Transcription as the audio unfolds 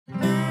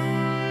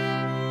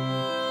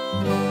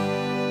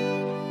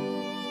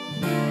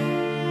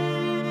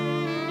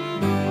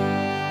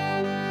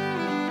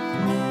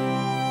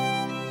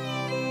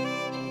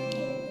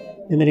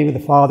In the name of the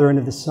Father, and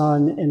of the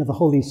Son, and of the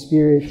Holy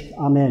Spirit.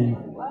 Amen.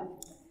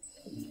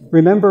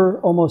 Remember,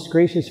 O most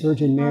gracious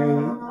Virgin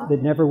Mary,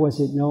 that never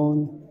was it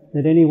known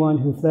that anyone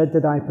who fled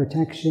to thy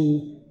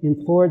protection,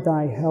 implored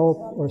thy help,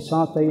 or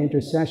sought thy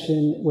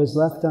intercession was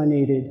left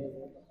unaided.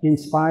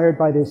 Inspired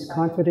by this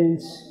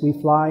confidence, we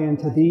fly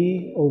unto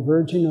thee, O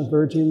Virgin of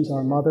Virgins,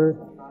 our Mother.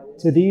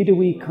 To thee do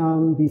we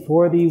come,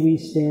 before thee we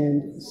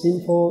stand,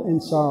 sinful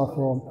and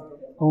sorrowful.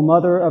 O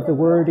Mother of the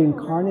Word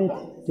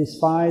incarnate,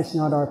 despise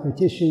not our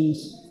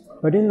petitions,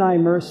 but in thy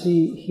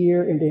mercy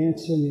hear and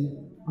answer me.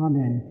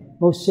 Amen.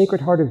 Most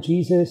Sacred Heart of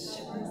Jesus,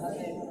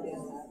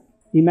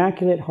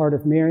 Immaculate Heart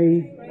of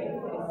Mary,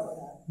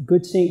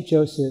 good Saint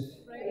Joseph,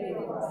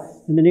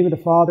 in the name of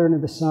the Father, and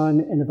of the Son,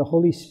 and of the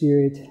Holy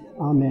Spirit.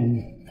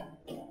 Amen.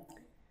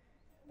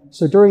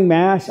 So during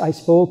Mass, I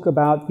spoke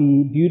about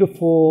the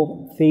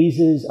beautiful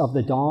phases of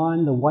the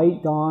dawn, the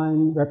white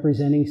dawn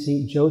representing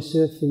St.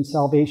 Joseph in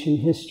salvation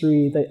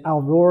history, the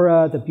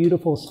aurora, the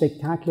beautiful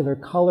spectacular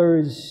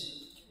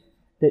colors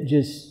that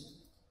just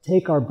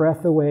take our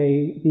breath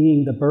away,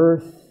 being the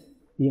birth,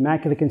 the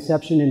Immaculate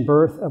Conception and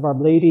birth of Our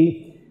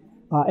Lady,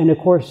 and of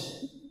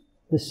course,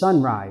 the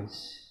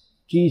sunrise,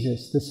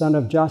 Jesus, the Son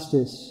of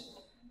Justice,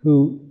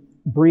 who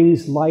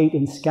brings light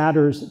and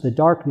scatters the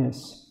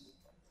darkness.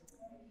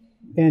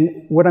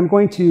 And what I'm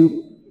going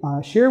to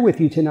share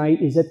with you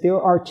tonight is that there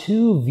are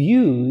two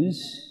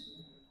views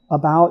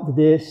about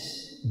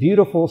this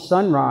beautiful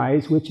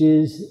sunrise, which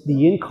is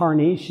the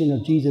incarnation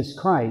of Jesus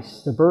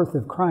Christ, the birth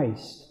of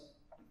Christ.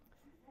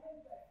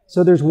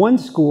 So there's one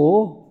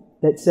school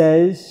that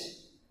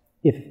says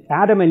if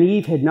Adam and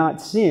Eve had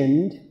not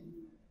sinned,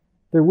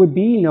 there would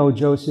be no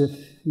Joseph,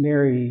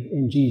 Mary,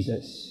 and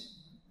Jesus.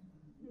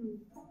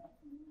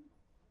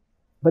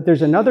 But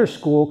there's another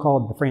school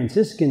called the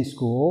Franciscan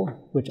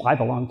school, which I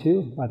belong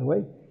to, by the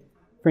way,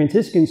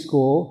 Franciscan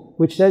school,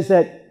 which says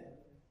that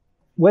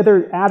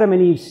whether Adam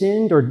and Eve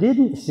sinned or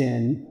didn't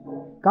sin,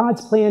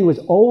 God's plan was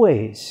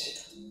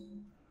always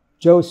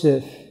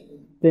Joseph,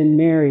 then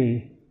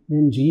Mary,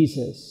 then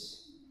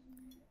Jesus.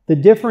 The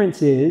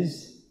difference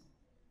is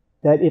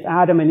that if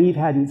Adam and Eve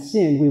hadn't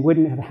sinned, we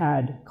wouldn't have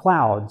had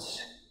clouds.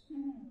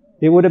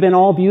 It would have been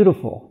all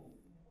beautiful.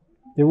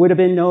 There would have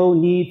been no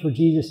need for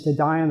Jesus to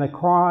die on the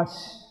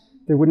cross.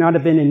 There would not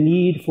have been a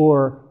need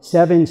for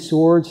 7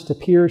 swords to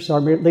pierce Our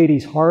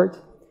Lady's heart.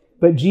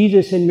 But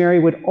Jesus and Mary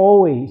would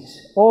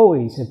always,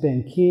 always have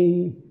been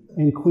king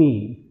and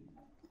queen.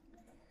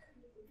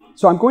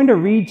 So I'm going to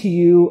read to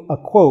you a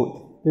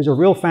quote. There's a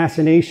real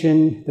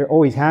fascination, there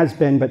always has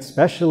been, but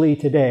especially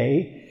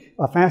today,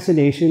 a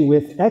fascination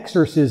with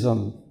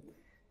exorcism.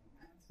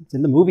 It's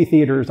in the movie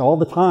theaters all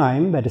the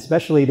time, but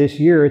especially this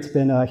year, it's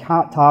been a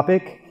hot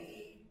topic.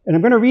 And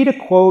I'm going to read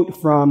a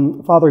quote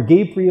from Father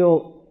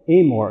Gabriel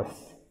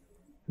Amorth,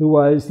 who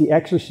was the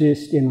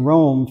exorcist in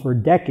Rome for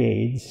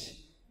decades.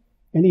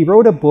 And he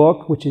wrote a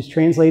book, which is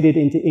translated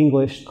into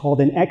English,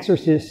 called An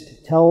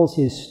Exorcist Tells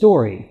His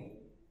Story.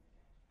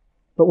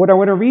 But what I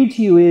want to read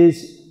to you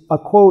is a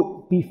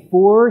quote.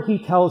 Before he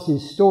tells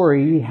his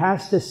story, he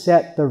has to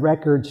set the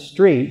record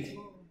straight.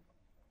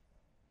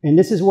 And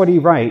this is what he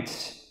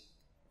writes.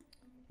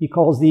 He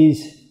calls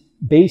these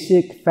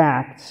basic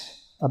facts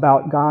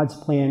about God's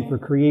plan for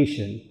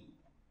creation.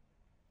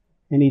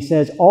 And he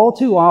says, all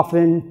too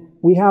often,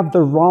 we have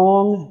the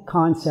wrong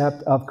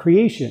concept of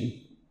creation,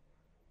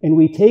 and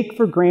we take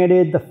for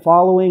granted the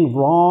following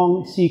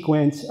wrong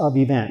sequence of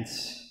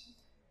events.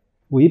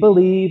 We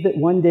believe that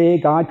one day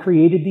God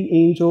created the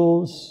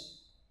angels,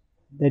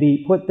 that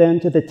he put them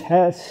to the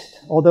test,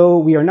 although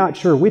we are not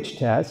sure which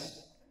test,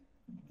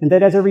 and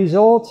that as a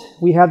result,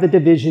 we have the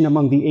division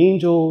among the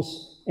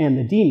angels and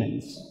the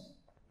demons.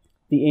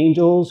 The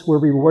angels were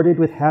rewarded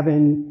with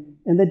heaven,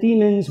 and the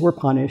demons were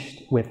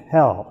punished with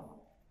hell.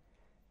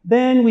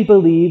 Then we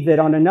believe that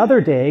on another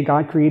day,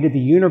 God created the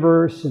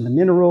universe and the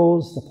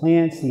minerals, the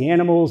plants, the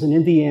animals, and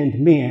in the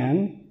end,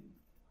 man.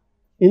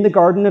 In the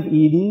Garden of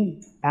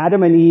Eden,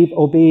 Adam and Eve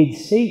obeyed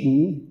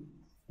Satan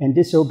and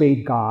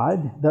disobeyed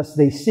God, thus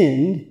they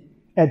sinned.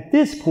 At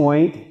this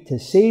point, to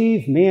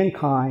save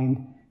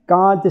mankind,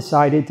 God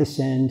decided to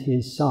send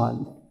his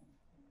Son.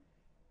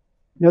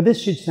 Now,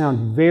 this should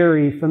sound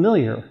very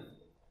familiar.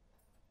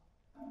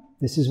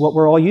 This is what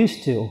we're all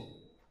used to.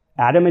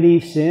 Adam and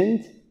Eve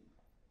sinned.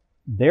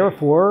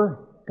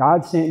 Therefore,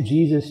 God sent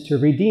Jesus to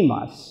redeem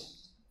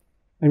us.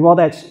 And while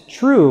that's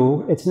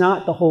true, it's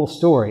not the whole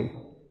story.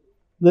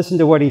 Listen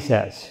to what he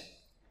says.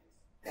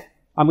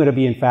 I'm going to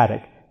be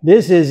emphatic.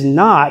 This is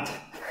not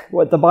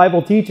what the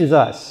Bible teaches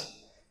us.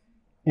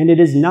 And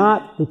it is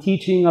not the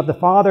teaching of the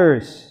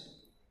fathers.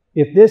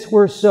 If this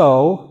were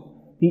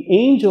so, the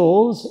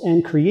angels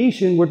and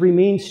creation would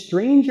remain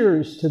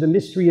strangers to the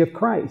mystery of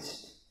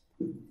Christ.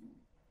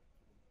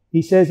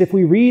 He says, if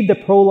we read the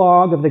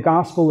prologue of the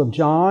Gospel of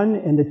John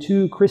and the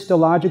 2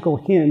 Christological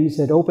hymns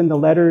that open the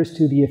letters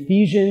to the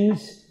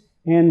Ephesians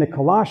and the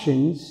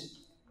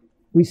Colossians,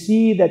 we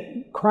see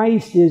that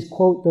Christ is,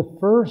 quote, the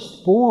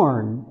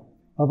firstborn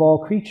of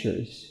all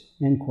creatures,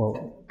 end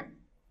quote.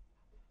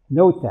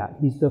 Note that.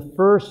 He's the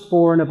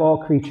firstborn of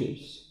all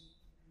creatures.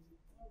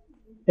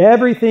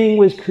 Everything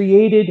was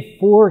created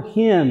for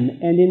him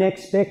and in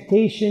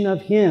expectation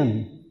of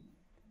him.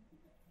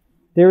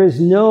 There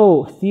is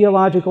no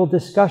theological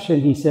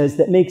discussion, he says,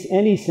 that makes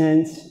any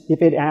sense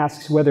if it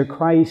asks whether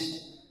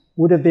Christ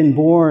would have been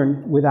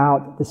born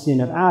without the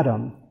sin of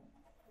Adam.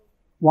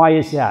 Why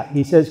is that?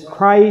 He says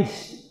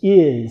Christ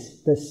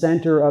is the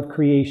center of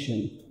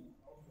creation.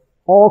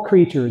 All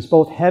creatures,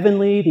 both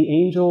heavenly, the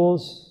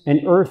angels,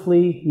 and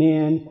earthly,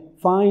 man,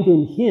 find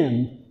in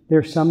him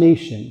their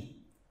summation.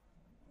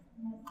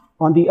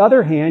 On the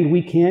other hand,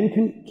 we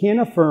can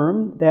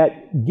affirm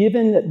that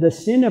given the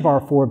sin of our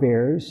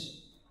forebears,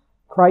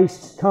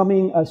 Christ's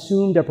coming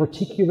assumed a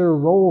particular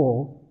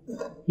role.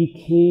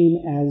 He came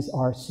as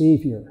our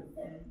Savior.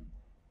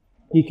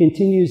 He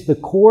continues, the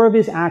core of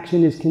his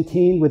action is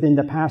contained within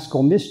the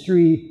Paschal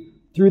mystery.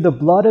 Through the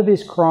blood of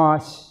his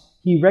cross,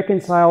 he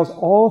reconciles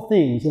all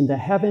things in the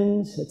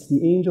heavens, that's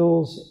the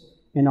angels,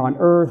 and on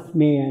earth,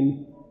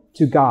 man,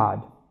 to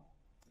God.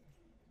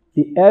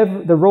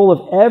 The role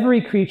of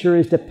every creature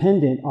is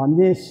dependent on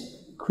this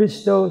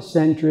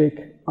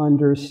Christocentric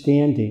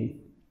understanding.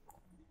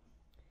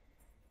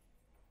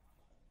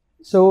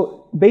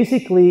 So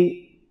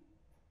basically,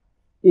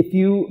 if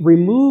you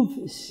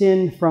remove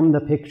sin from the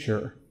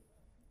picture,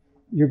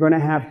 you're going to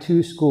have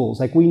two schools.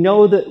 Like we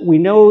know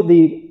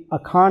the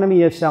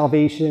economy of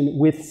salvation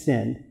with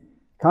sin.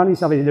 Economy of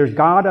salvation, there's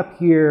God up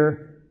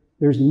here,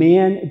 there's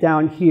man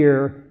down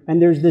here,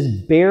 and there's this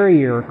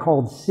barrier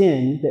called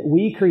sin that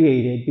we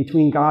created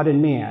between God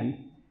and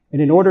man.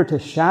 And in order to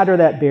shatter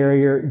that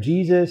barrier,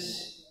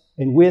 Jesus,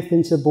 and with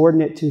and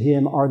subordinate to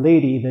him, Our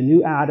Lady, the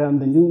new Adam,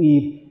 the new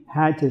Eve,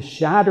 had to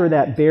shatter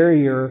that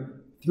barrier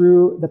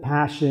through the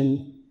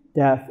passion,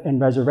 death, and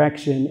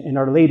resurrection, and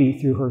Our Lady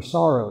through her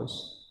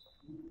sorrows.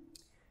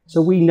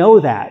 So we know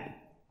that.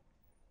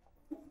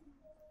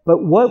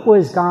 But what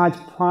was God's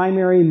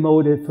primary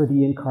motive for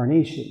the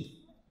incarnation?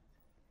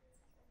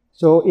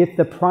 So if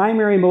the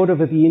primary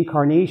motive of the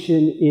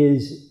incarnation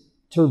is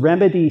to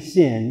remedy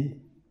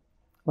sin,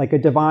 like a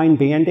divine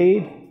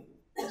Band-Aid,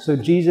 so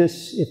if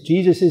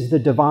Jesus is the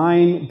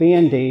divine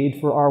Band-Aid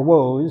for our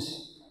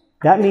woes,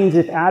 that means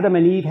if Adam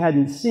and Eve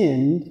hadn't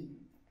sinned,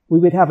 we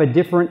would have a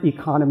different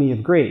economy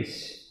of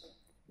grace.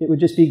 It would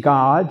just be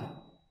God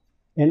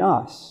and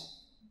us.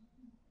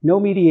 No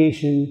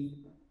mediation,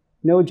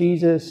 no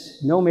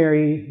Jesus, no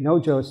Mary, no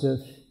Joseph.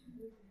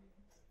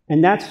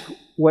 And that's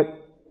what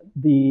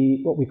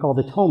we call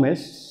the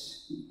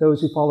Thomists,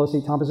 those who follow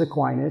St. Thomas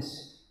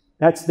Aquinas,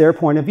 that's their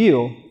point of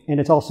view. And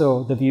it's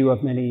also the view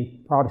of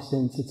many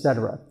Protestants,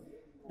 etc.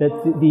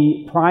 That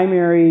the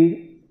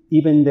primary,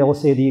 even they'll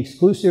say the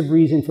exclusive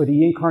reason for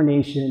the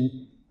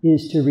incarnation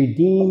is to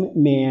redeem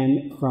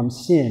man from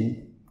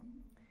sin.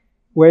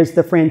 Whereas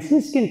the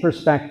Franciscan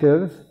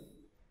perspective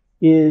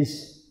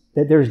is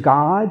that there's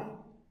God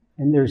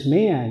and there's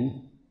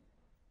man,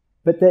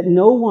 but that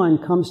no one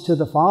comes to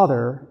the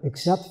Father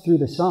except through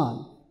the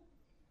Son.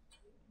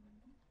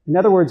 In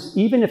other words,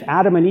 even if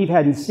Adam and Eve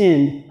hadn't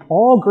sinned,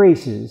 all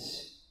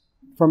graces,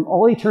 from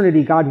all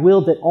eternity, God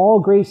willed that all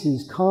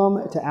graces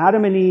come to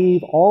Adam and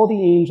Eve, all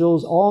the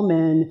angels, all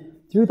men,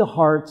 through the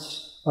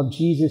hearts of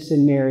Jesus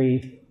and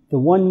Mary, the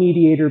one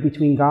mediator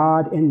between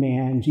God and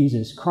man,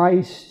 Jesus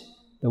Christ,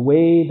 the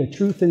way, the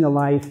truth, and the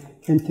life,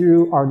 and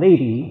through Our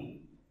Lady,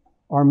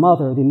 our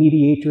mother, the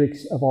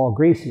mediatrix of all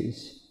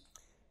graces.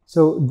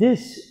 So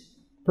this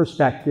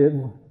perspective,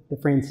 the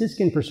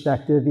Franciscan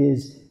perspective,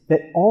 is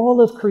that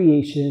all of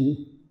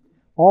creation,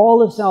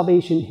 all of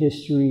salvation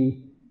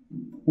history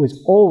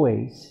was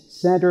always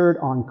centered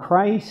on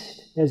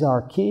Christ as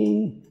our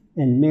King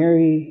and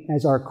Mary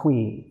as our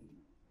Queen.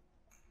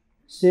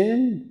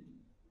 Sin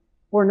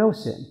or no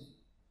sin?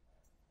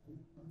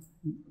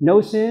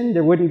 No sin,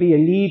 there wouldn't be a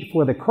need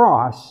for the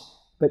cross,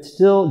 but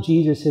still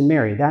Jesus and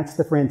Mary. That's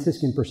the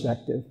Franciscan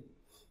perspective.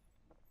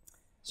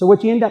 So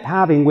what you end up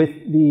having with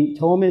the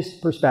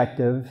Thomist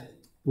perspective,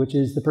 which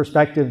is the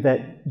perspective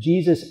that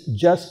Jesus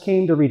just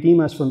came to redeem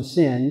us from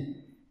sin,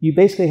 you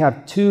basically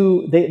have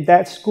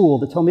that school,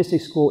 the Thomistic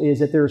school, is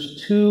that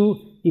there's two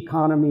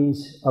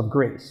economies of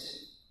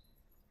grace.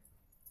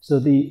 So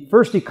the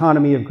first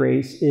economy of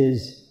grace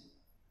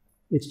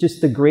it's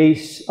just the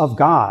grace of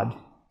God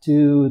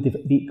to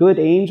the good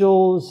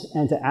angels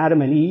and to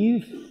Adam and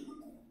Eve,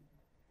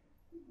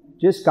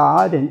 just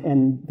God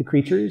and the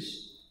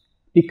creatures.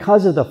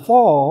 Because of the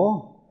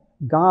fall,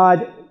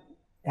 God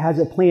has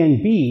a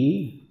plan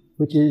B,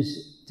 which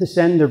is to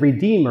send the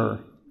Redeemer.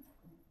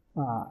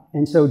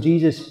 And so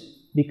Jesus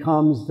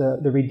becomes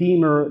the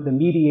Redeemer, the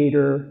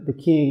mediator, the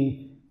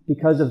King,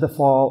 because of the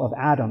fall of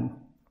Adam.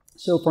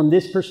 So from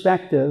this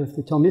perspective,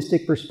 the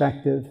Thomistic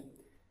perspective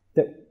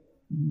that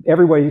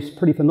everybody's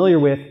pretty familiar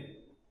with,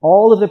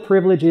 all of the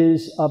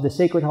privileges of the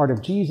Sacred Heart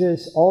of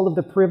Jesus, all of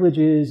the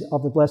privileges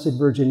of the Blessed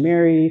Virgin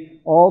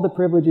Mary, all the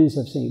privileges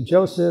of St.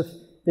 Joseph,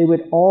 they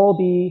would all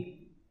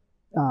be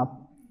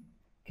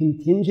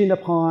contingent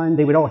upon,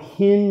 they would all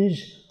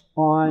hinge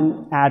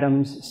on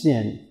Adam's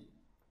sin.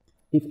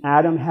 If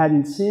Adam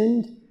hadn't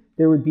sinned,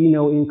 there would be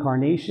no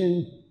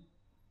incarnation,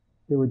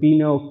 there would be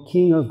no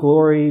King of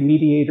glory,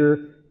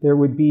 mediator, there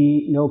would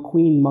be no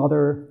queen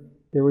mother,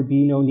 there would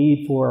be no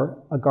need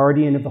for a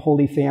guardian of the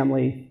Holy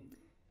Family.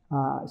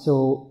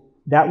 So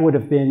that would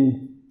have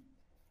been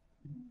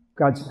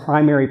God's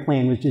primary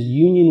plan, was just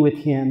union with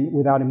him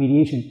without a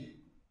mediation.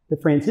 The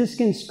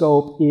Franciscan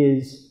scope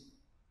is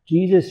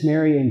Jesus,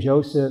 Mary, and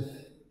Joseph,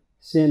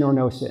 sin or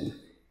no sin.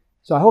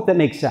 So I hope that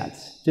makes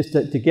sense, just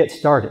to get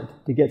started,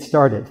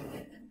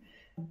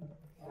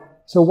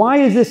 So why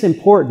is this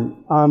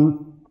important?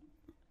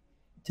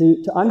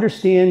 To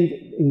understand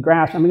and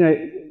grasp, I'm going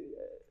to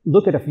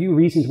look at a few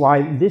reasons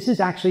why this is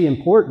actually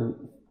important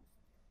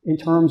in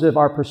terms of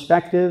our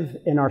perspective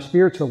and our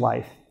spiritual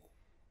life.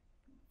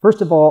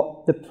 First of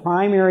all, the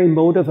primary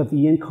motive of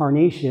the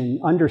incarnation,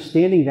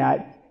 understanding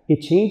that,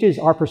 it changes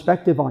our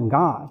perspective on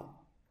God.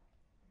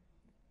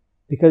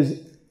 Because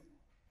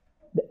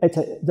that's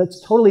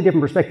a totally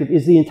different perspective.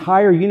 Is the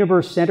entire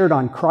universe centered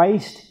on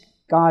Christ,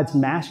 God's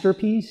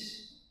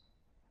masterpiece?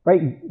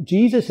 Right?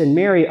 Jesus and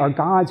Mary are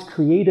God's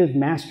creative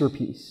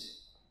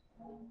masterpiece.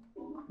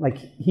 Like,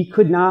 he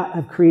could not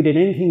have created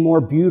anything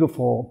more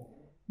beautiful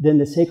than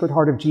the Sacred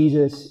Heart of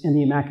Jesus and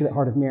the Immaculate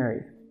Heart of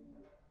Mary.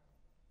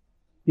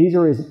 These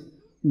are his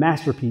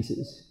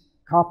masterpieces.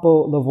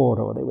 Capo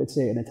lavoro, they would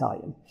say in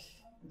Italian.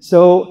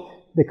 So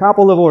the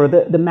capo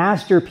lavoro, the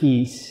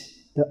masterpiece,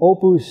 the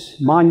opus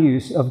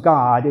magnus of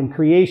God in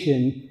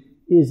creation,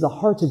 is the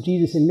hearts of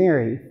Jesus and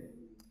Mary.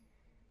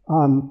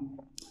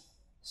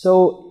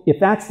 So if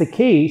that's the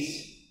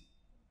case,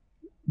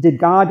 did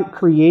God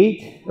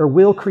create or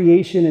will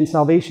creation and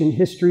salvation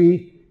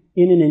history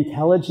in an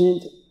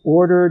intelligent,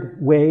 ordered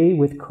way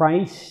with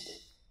Christ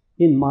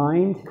in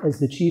mind as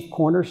the chief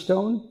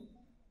cornerstone?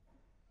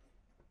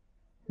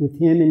 With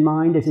him in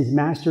mind as his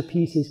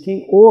masterpiece, his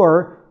king?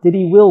 Or did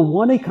he will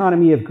one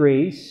economy of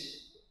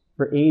grace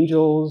for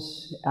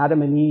angels,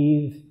 Adam and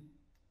Eve,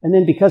 and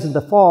then because of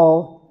the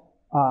fall,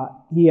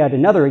 he had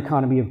another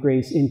economy of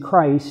grace in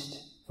Christ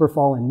for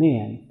fallen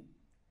man?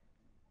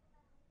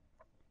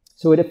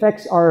 So it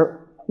affects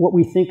what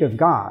we think of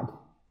God.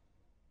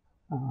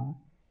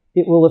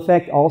 It will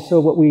affect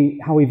also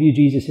how we view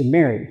Jesus and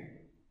Mary.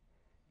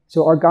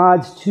 So are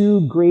God's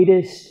two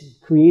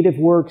greatest creative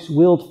works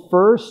willed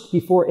first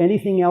before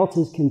anything else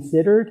is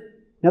considered?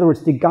 In other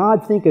words, did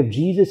God think of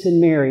Jesus and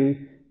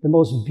Mary, the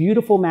most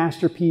beautiful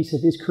masterpiece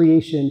of his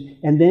creation,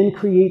 and then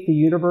create the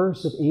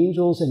universe of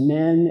angels and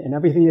men and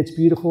everything that's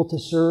beautiful to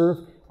serve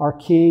our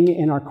king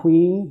and our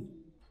queen?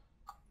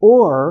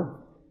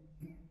 Or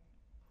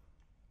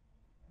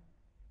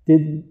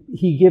did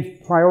he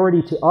give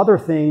priority to other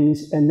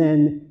things and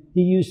then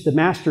he used the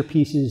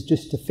masterpieces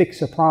just to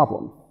fix a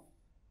problem?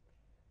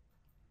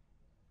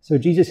 So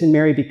Jesus and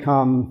Mary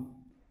become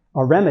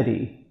a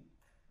remedy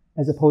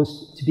as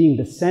opposed to being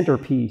the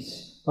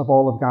centerpiece of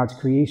all of God's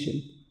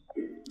creation.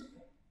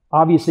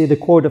 Obviously, the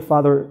quote of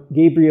Father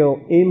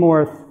Gabriel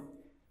Amorth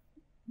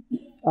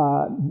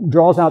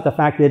draws out the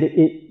fact that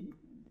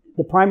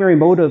the primary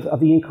motive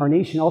of the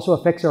incarnation also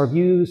affects our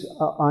views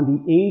on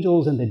the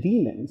angels and the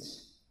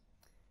demons.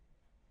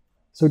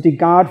 So did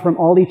God from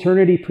all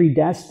eternity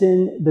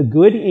predestine the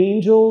good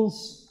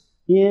angels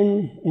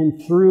in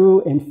and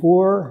through and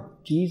for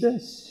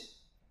Jesus,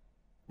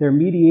 their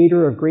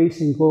mediator of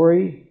grace and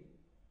glory?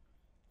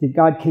 Did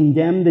God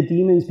condemn the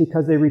demons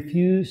because they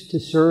refused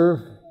to serve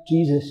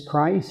Jesus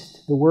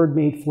Christ, the Word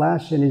made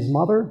flesh, and his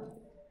mother?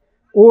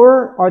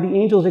 Or are the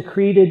angels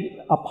created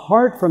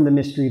apart from the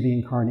mystery of the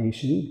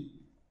incarnation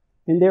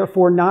and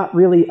therefore not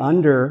really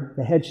under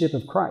the headship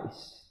of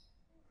Christ?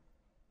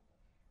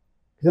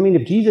 Because,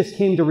 if Jesus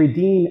came to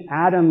redeem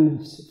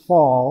Adam's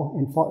fall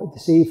and to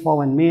save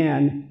fallen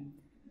man,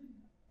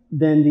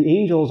 then the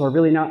angels are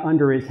really not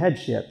under his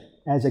headship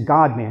as a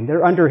God-man.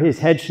 They're under his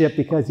headship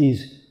because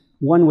he's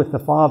one with the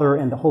Father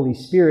and the Holy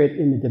Spirit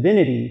in the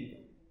divinity.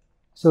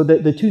 So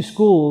the two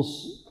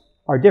schools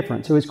are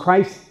different. So is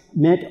Christ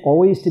meant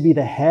always to be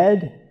the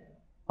head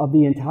of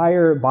the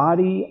entire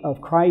body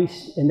of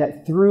Christ, and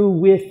that through,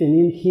 with, and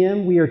in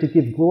him we are to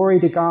give glory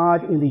to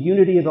God in the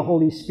unity of the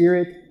Holy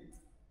Spirit,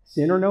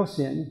 sin or no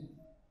sin?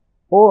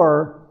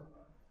 Or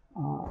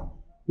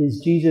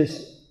is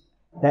Jesus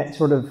that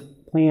sort of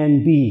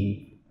plan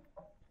B?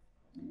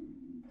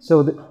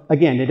 So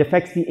again, it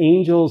affects the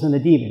angels and the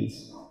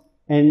demons.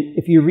 And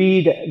if you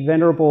read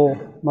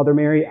Venerable Mother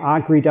Mary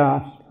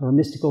Agreda, her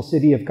Mystical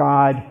City of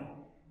God,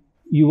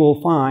 you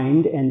will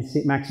find, and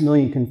St.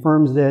 Maximilian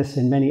confirms this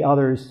and many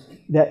others,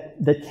 that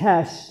the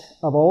test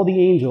of all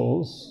the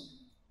angels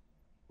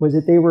was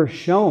that they were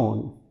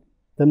shown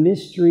the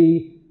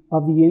mystery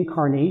of the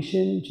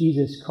incarnation,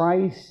 Jesus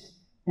Christ,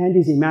 and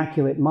his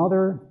Immaculate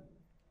Mother,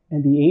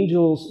 and the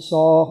angels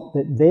saw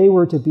that they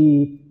were to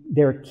be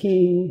their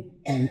king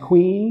and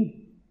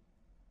queen,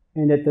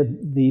 and that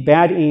the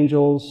bad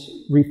angels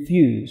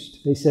refused.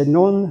 They said,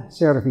 non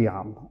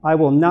serviam, I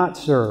will not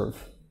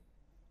serve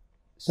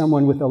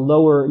someone with a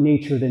lower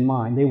nature than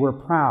mine. They were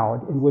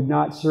proud and would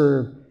not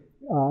serve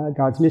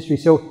God's mystery.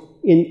 So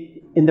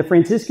in the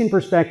Franciscan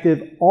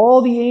perspective,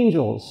 all the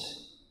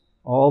angels,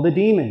 all the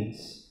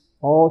demons,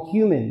 all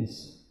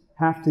humans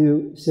have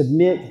to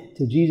submit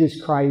to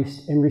Jesus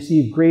Christ and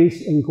receive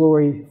grace and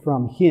glory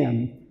from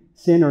him,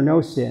 sin or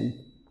no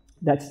sin.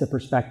 That's the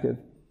perspective.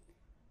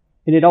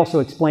 And it also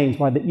explains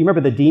why, you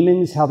remember the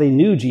demons, how they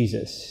knew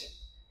Jesus.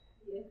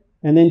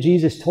 And then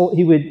Jesus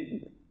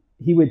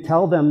he would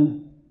tell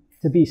them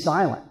to be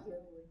silent.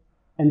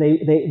 And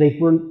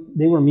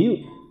they were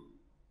mute.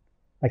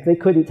 Like they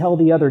couldn't tell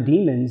the other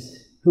demons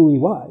who he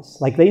was.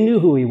 Like they knew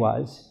who he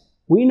was.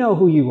 We know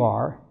who you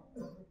are.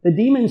 The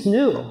demons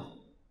knew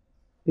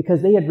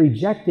because they had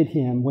rejected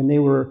him when they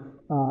were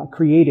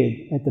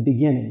created at the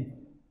beginning.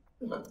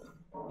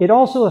 It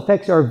also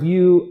affects our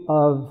view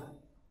of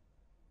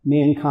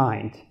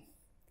mankind.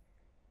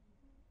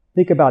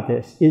 Think about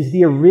this. Is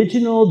the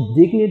original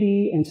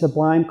dignity and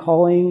sublime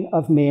calling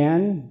of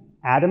man,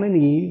 Adam and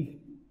Eve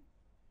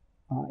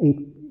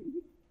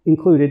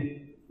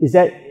included, is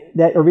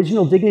that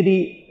original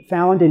dignity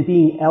found in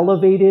being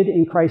elevated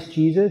in Christ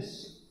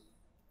Jesus?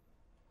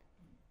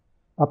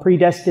 A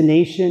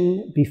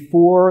predestination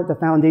before the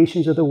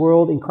foundations of the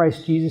world in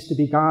Christ Jesus to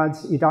be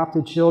God's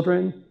adopted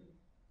children?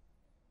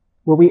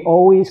 Were we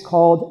always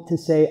called to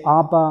say,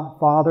 Abba,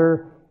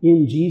 Father,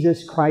 in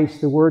Jesus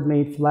Christ, the Word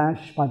made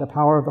flesh by the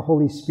power of the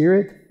Holy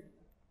Spirit?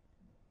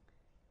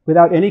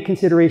 Without any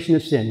consideration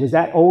of sin. Was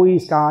that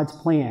always God's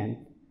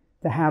plan?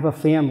 To have a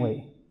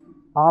family,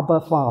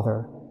 Abba,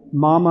 Father,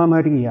 Mama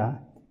Maria,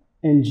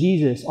 and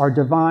Jesus, our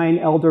divine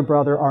elder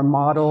brother, our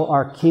model,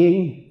 our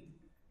king?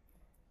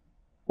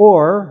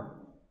 Or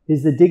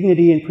is the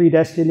dignity and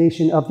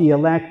predestination of the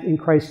elect in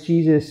Christ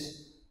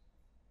Jesus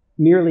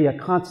merely a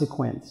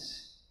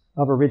consequence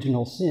of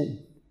original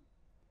sin?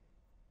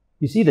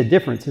 You see the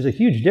difference. There's a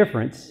huge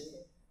difference.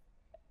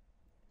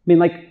 I mean,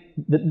 like,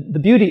 the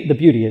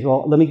beauty is,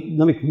 well, let me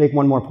make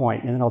one more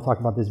point, and then I'll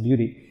talk about this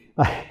beauty.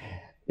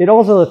 It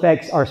also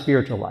affects our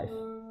spiritual life.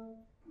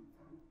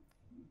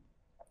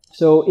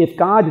 So if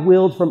God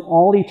willed from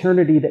all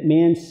eternity that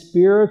man's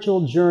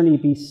spiritual journey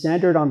be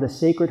centered on the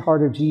Sacred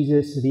Heart of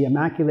Jesus, the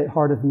Immaculate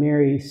Heart of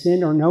Mary,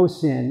 sin or no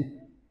sin,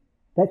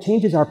 that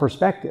changes our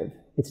perspective.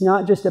 It's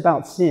not just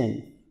about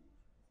sin.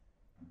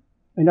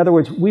 In other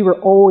words, we were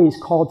always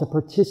called to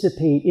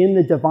participate in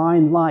the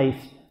divine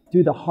life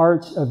through the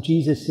hearts of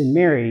Jesus and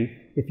Mary,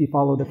 if you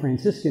follow the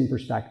Franciscan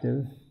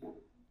perspective,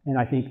 and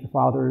I think the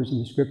fathers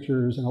and the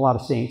scriptures and a lot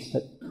of saints,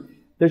 but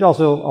there's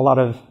also a lot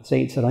of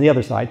saints that are on the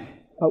other side.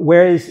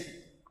 Whereas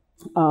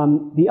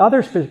the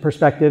other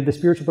perspective, the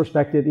spiritual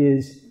perspective,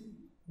 is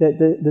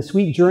that the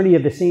sweet journey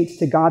of the saints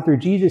to God through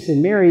Jesus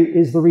and Mary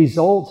is the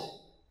result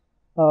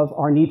of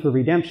our need for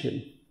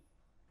redemption.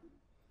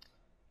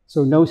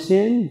 So no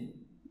sin,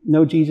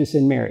 no Jesus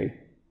and Mary.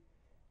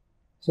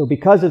 So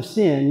because of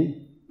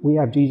sin, we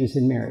have Jesus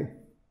and Mary.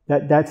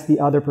 That's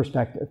the other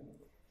perspective.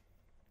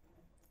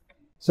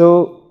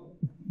 So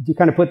to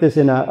kind of put this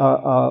in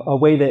a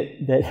way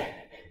that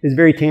is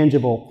very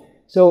tangible.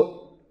 So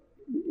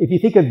if you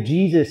think of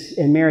Jesus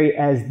and Mary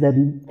as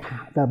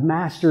the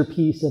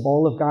masterpiece of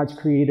all of God's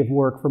creative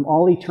work, from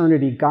all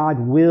eternity, God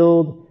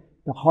willed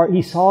the heart.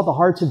 He saw the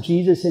hearts of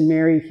Jesus and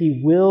Mary.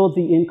 He willed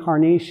the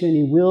incarnation.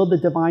 He willed the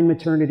divine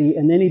maternity.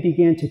 And then he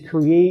began to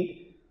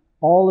create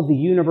all of the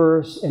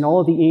universe and all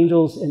of the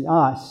angels and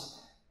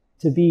us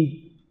to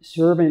be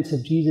servants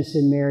of Jesus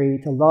and Mary,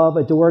 to love,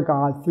 adore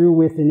God through,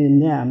 with, and in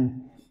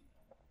them.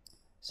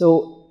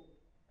 So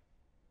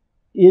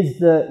is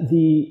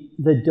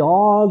the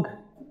dog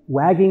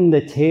wagging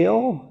the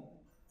tail,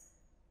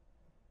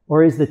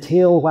 or is the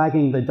tail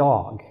wagging the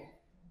dog?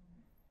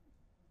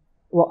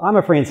 Well, I'm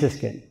a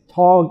Franciscan.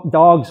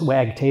 Dogs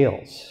wag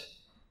tails.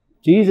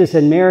 Jesus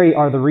and Mary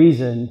are the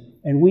reason,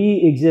 and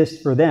we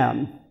exist for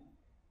them.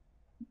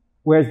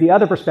 Whereas the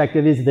other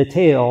perspective is the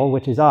tail,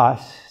 which is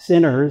us,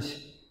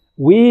 sinners.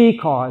 We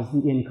caused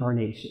the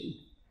incarnation.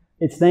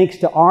 It's thanks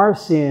to our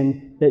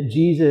sin that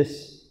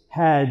Jesus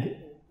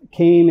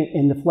came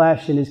in the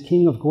flesh and is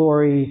King of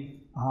glory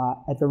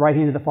at the right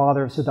hand of the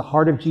Father. So the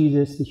heart of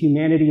Jesus, the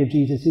humanity of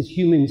Jesus, his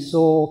human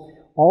soul,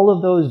 all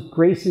of those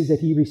graces that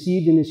he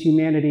received in his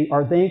humanity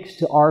are thanks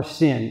to our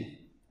sin.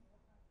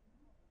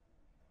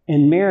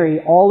 And Mary,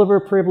 all of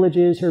her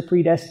privileges, her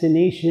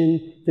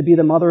predestination to be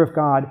the mother of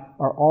God,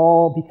 are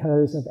all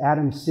because of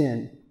Adam's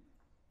sin.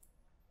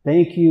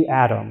 Thank you,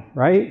 Adam,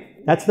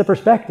 right? That's the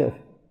perspective.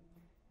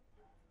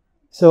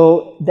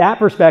 So that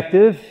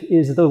perspective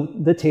is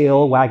the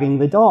tail wagging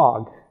the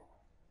dog.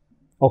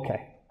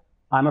 Okay,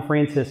 I'm a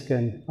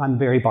Franciscan. I'm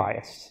very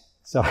biased.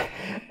 So,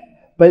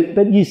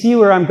 but you see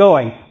where I'm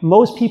going.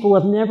 Most people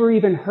have never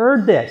even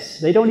heard this.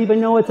 They don't even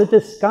know it's a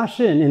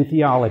discussion in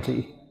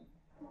theology.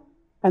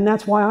 And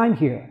that's why I'm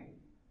here.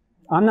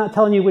 I'm not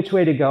telling you which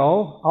way to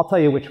go. I'll tell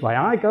you which way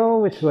I go,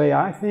 which way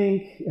I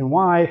think, and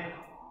why.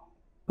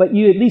 But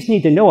you at least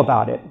need to know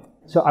about it.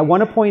 So I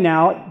want to point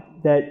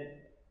out that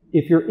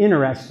if you're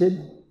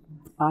interested,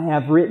 I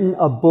have written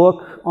a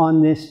book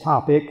on this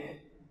topic.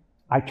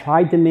 I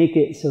tried to make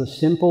it so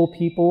simple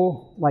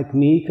people like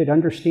me could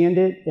understand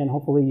it, and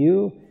hopefully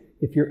you.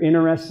 If you're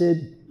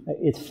interested,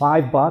 it's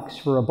 $5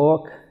 for a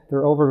book.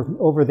 They're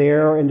over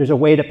there, and there's a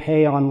way to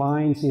pay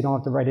online, so you don't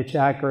have to write a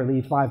check or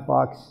leave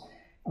 $5.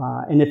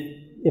 And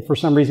if for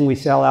some reason we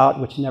sell out,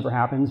 which never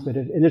happens,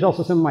 and there's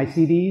also some of my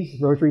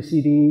CDs, rosary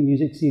CD,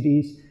 music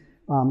CDs,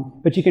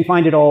 but you can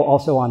find it all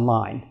also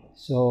online.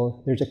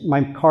 So there's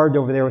my card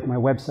over there with my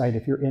website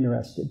if you're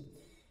interested.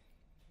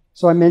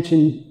 So I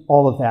mentioned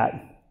all of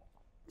that.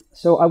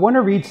 So I want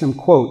to read some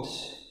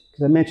quotes,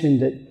 because I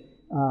mentioned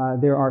that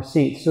there are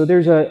saints. So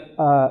there's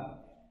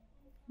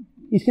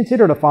he's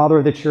considered a father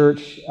of the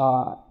church,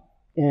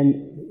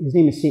 and his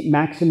name is St.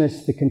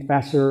 Maximus the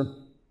Confessor.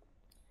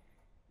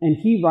 And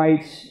he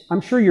writes,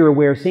 I'm sure you're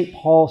aware, St.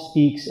 Paul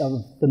speaks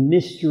of the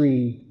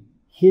mystery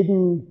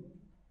hidden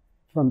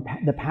from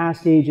the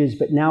past ages,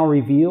 but now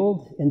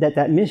revealed, and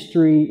that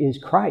mystery is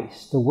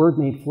Christ, the Word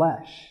made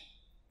flesh,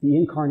 the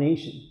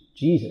incarnation,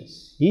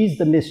 Jesus. He's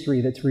the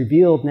mystery that's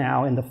revealed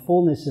now in the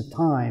fullness of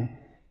time,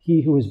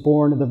 he who was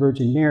born of the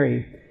Virgin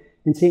Mary.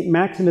 And St.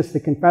 Maximus the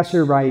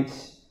Confessor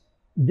writes,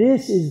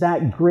 this is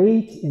that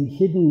great and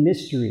hidden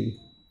mystery.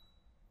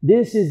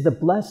 This is the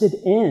blessed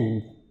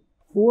end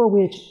for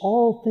which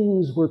all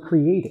things were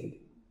created.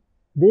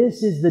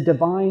 This is the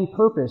divine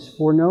purpose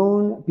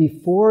foreknown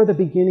before the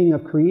beginning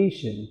of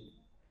creation.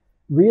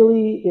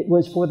 Really, it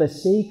was for the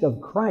sake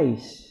of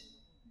Christ,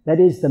 that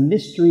is the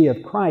mystery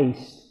of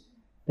Christ,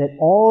 that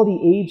all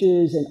the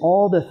ages and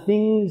all the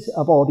things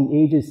of all the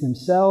ages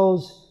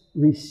themselves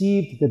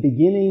received the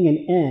beginning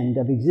and end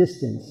of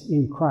existence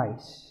in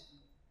Christ.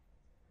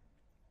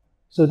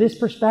 So this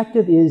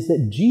perspective is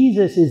that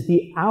Jesus is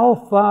the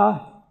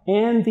Alpha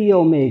and the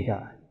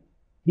Omega.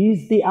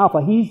 He's the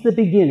Alpha. He's the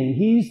beginning.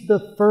 He's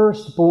the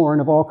firstborn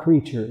of all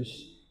creatures.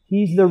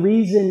 He's the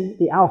reason,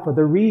 the Alpha,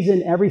 the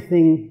reason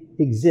everything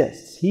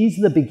exists. He's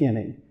the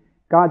beginning.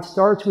 God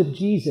starts with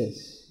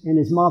Jesus and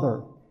his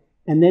mother,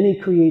 and then he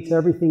creates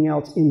everything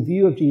else in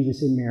view of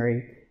Jesus and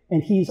Mary.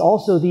 And he's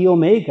also the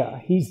Omega.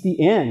 He's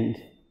the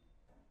end.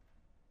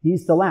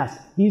 He's the last.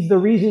 He's the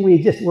reason we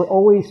exist. We're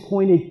always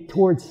pointed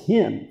towards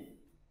him.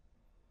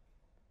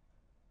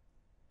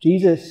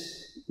 Jesus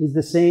is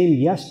the same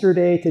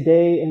yesterday,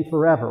 today, and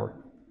forever.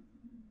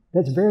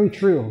 That's very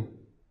true.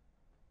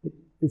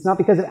 It's not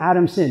because of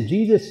Adam's sin.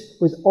 Jesus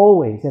was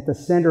always at the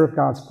center of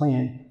God's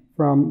plan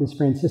from this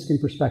Franciscan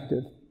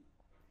perspective.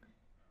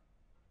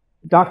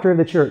 Doctor of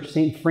the Church,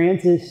 St.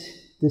 Francis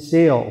de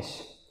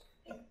Sales,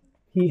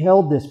 he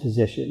held this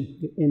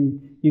position,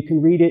 and you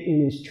can read it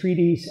in his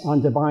treatise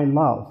on divine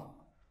love.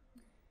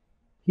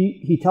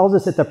 He tells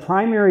us that the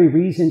primary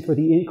reason for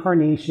the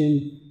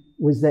incarnation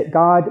was that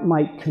God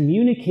might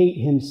communicate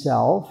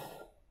himself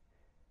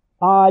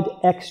ad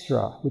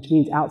extra, which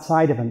means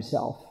outside of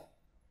himself.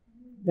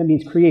 That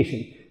means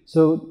creation.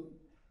 So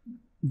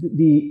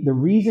the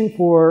reason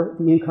for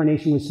the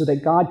incarnation was so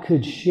that God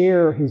could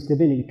share his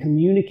divinity,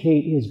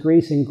 communicate his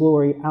grace and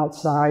glory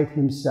outside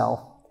himself.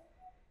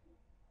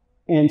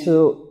 And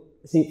so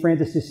St.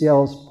 Francis de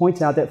Sales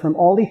points out that from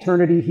all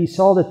eternity, he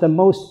saw that the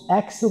most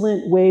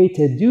excellent way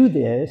to do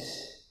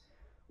this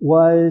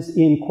was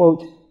in,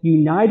 quote,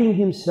 uniting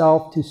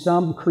himself to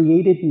some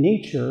created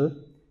nature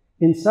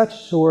in such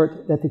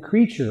sort that the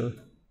creature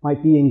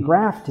might be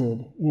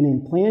engrafted and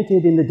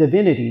implanted in the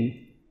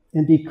divinity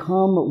and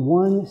become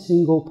one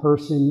single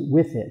person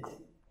with it,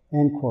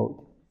 end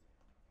quote.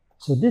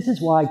 So this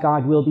is why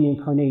God willed the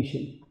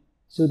incarnation,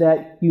 so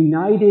that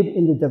united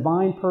in the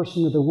divine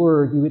person of the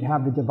Word, you would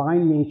have the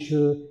divine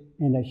nature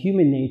and a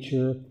human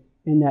nature,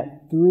 and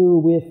that through,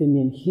 with, and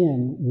in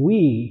him,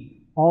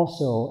 we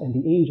also, and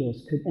the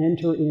angels, could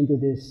enter into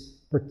this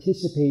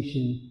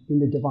participation in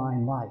the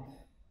divine life.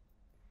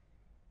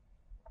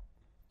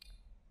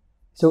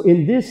 So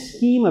in this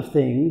scheme of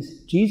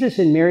things, Jesus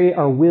and Mary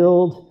are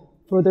willed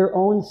for their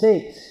own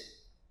sakes.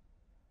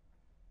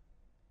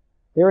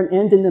 They're an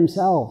end in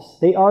themselves.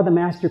 They are the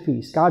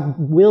masterpiece. God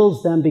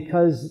wills them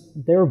because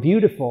they're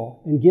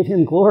beautiful and give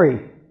him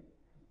glory.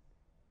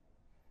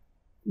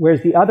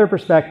 Whereas the other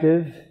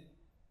perspective,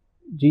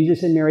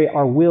 Jesus and Mary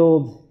are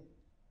willed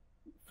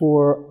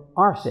for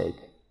our sake,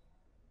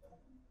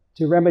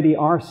 to remedy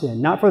our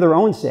sin, not for their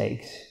own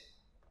sakes.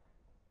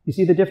 You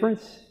see the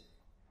difference?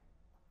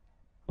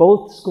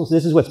 Both schools,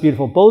 this is what's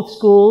beautiful, both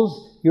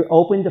schools, you're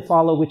open to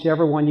follow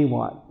whichever one you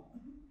want.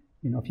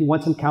 You know, if you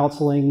want some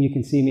counseling, you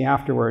can see me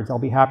afterwards. I'll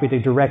be happy to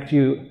direct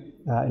you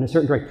in a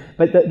certain direction.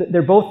 But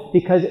they're both,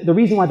 because the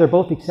reason why they're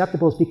both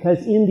acceptable is because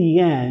in the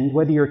end,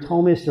 whether you're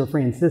Thomist or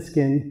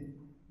Franciscan,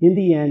 in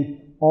the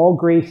end, all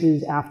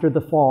graces after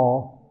the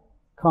fall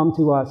come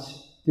to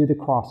us through the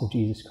cross of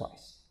Jesus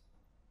Christ.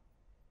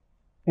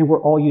 And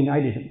we're all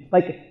united.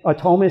 Like a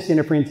Thomist and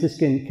a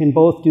Franciscan can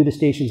both do the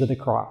Stations of the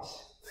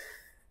Cross.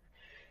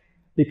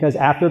 Because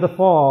after the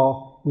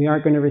fall, we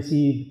aren't going to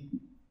receive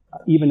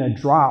even a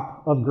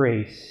drop of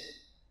grace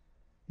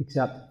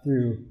except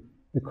through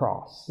the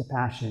cross, the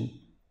passion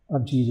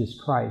of Jesus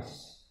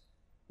Christ,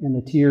 and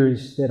the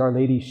tears that Our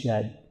Lady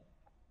shed.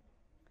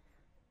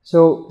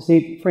 So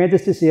St.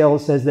 Francis de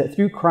Sales says that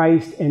through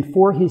Christ and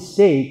for his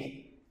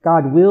sake,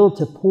 God willed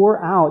to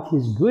pour out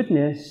his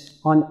goodness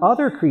on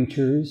other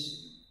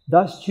creatures,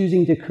 thus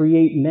choosing to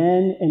create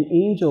men and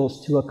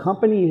angels to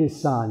accompany his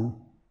Son,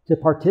 to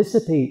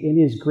participate in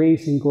his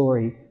grace and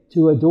glory,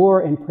 to adore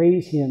and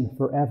praise him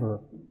forever.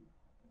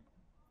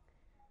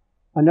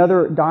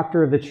 Another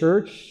doctor of the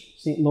church,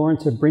 St.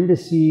 Lawrence of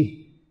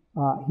Brindisi,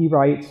 he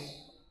writes,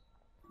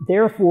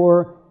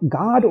 "Therefore,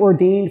 God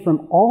ordained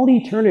from all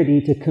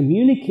eternity to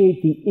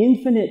communicate the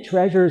infinite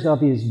treasures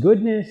of his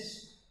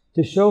goodness,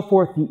 to show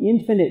forth the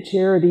infinite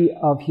charity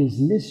of his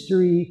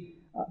mystery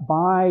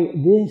by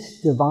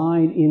this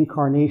divine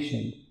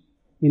incarnation,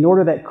 in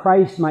order that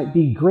Christ might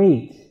be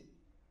great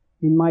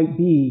and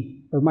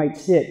might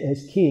sit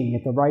as king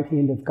at the right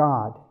hand of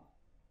God."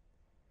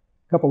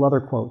 A couple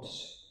other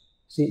quotes.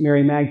 St.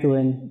 Mary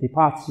Magdalene de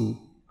Pazzi,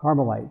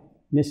 Carmelite,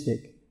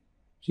 mystic.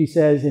 She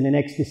says in an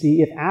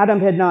ecstasy, "If Adam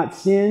had not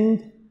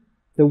sinned,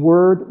 the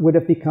Word would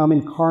have become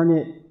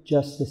incarnate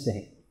just the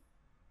same."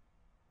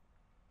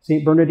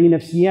 St. Bernardine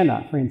of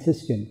Siena,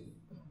 Franciscan,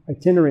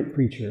 itinerant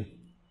preacher,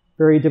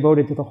 very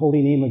devoted to the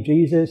holy name of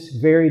Jesus,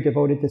 very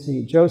devoted to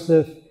St.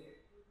 Joseph.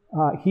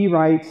 He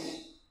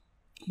writes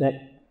that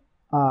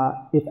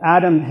if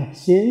Adam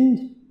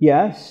sinned,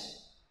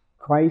 yes,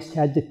 Christ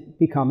had to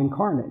become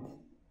incarnate.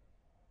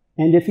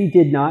 And if he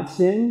did not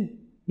sin,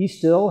 he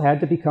still had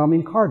to become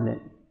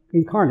incarnate.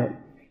 In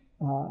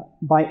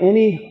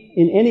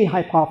any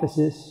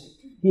hypothesis,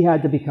 he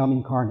had to become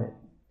incarnate.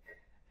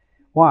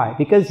 Why?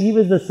 Because he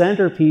was the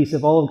centerpiece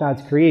of all of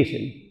God's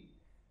creation.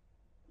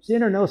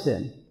 Sin or no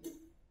sin.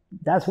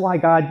 That's why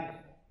God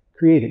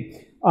created.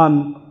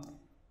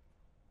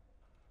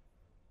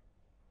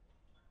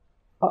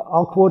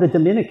 I'll quote a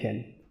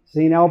Dominican,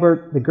 St.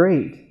 Albert the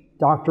Great,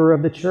 doctor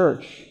of the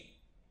church.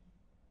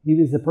 He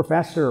was the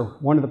professor,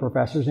 one of the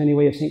professors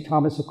anyway, of St.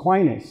 Thomas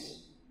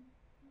Aquinas.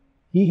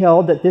 He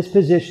held that this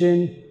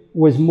position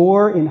was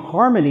more in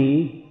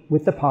harmony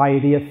with the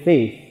piety of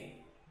faith,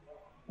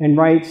 and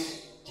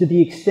writes, "To the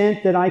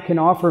extent that I can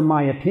offer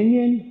my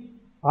opinion,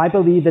 I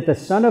believe that the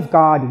Son of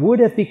God would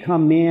have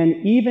become man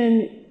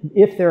even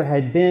if there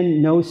had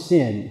been no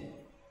sin."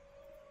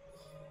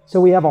 So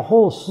we have a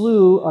whole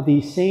slew of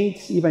these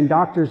saints, even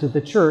doctors of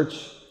the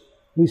church,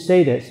 who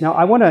say this. Now,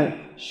 I want to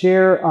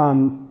share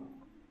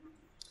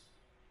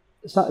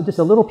just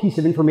a little piece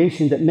of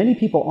information that many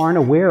people aren't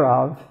aware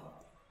of,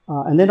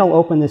 and then I'll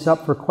open this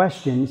up for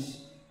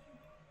questions.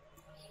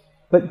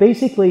 But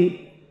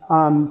basically,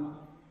 one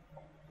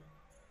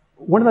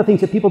of the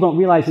things that people don't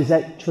realize is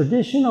that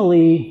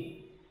traditionally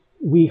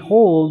we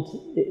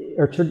hold,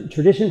 or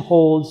tradition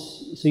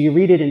holds, so you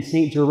read it in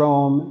St.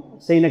 Jerome,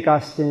 St.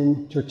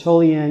 Augustine,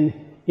 Tertullian,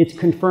 it's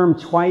confirmed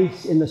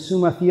twice in the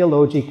Summa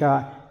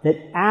Theologica that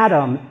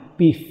Adam,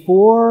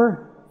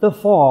 before the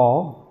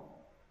fall,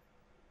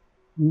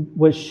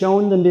 was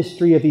shown the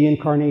mystery of the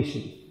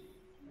incarnation.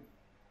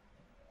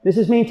 This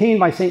is maintained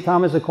by St.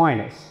 Thomas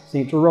Aquinas,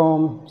 St.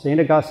 Jerome, St.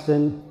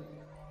 Augustine,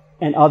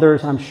 and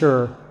others, I'm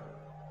sure.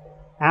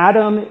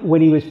 Adam,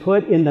 when he was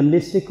put in the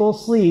mystical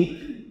sleep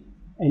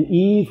and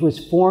Eve was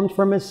formed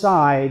from his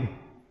side,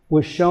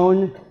 was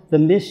shown the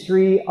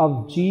mystery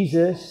of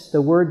Jesus,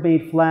 the Word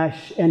made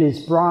flesh, and his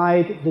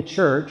bride, the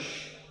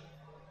church.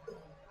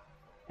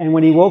 And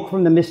when he woke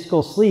from the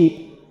mystical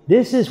sleep,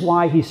 this is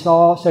why he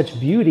saw such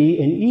beauty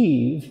in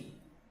Eve,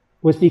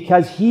 was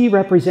because he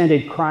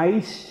represented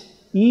Christ,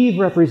 Eve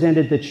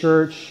represented the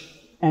church,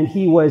 and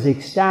he was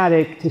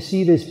ecstatic to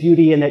see this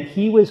beauty, and that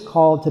he was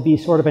called to be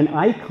sort of an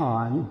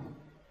icon,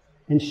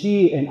 and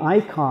she an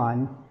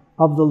icon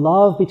of the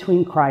love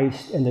between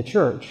Christ and the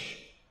church.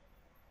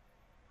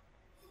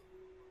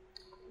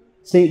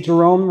 St.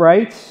 Jerome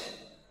writes,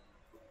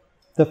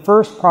 "The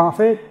first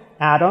prophet,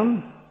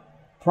 Adam,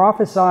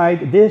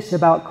 prophesied this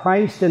about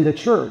Christ and the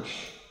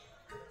church,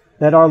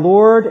 that our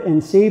Lord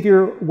and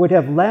Savior would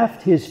have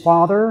left his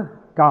Father,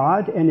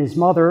 God, and his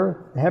mother,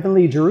 the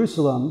heavenly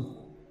Jerusalem,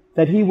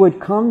 that he would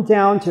come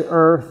down to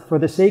earth for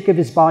the sake of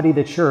his body,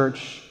 the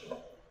church,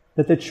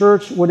 that the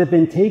church would have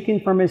been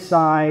taken from his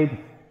side,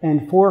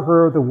 and for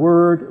her the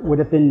Word would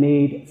have been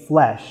made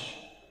flesh."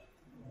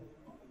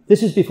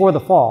 This is before the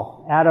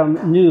fall.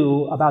 Adam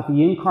knew about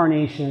the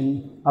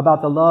incarnation,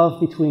 about the love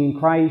between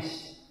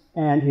Christ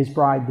and his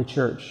bride, the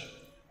church.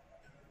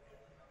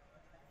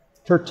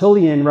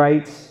 Tertullian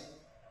writes,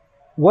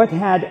 "What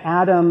had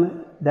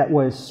Adam that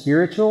was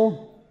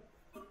spiritual?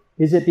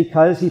 Is it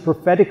because he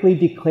prophetically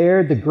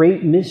declared the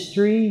great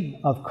mystery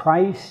of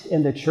Christ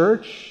and the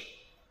church?"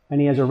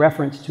 And he has a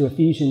reference to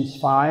Ephesians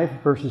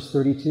 5, verses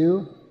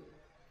 32.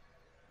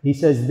 He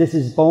says, "This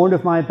is bone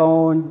of my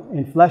bone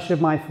and flesh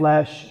of my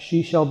flesh.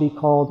 She shall be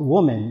called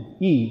woman,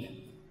 Eve.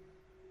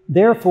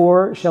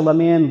 Therefore shall a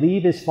man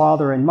leave his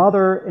father and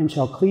mother, and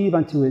shall cleave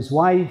unto his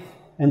wife,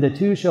 and the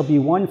two shall be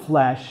one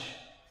flesh."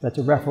 That's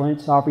a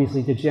reference,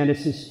 obviously, to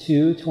Genesis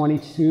 2,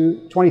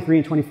 23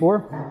 and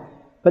 24.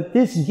 But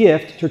this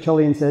gift,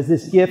 Tertullian says,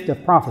 this gift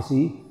of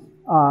prophecy,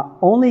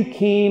 only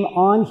came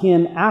on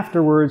him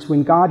afterwards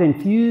when God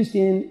infused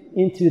him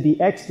into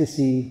the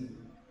ecstasy,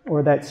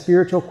 or that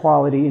spiritual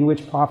quality in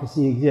which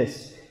prophecy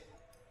exists.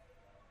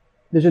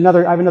 I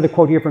have another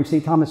quote here from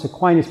St. Thomas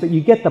Aquinas, but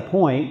you get the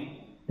point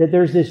that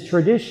there's this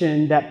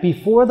tradition that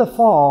before the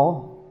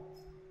fall,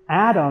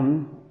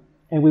 Adam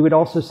and we would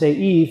also say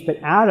Eve, but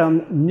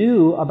Adam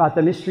knew about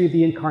the mystery of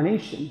the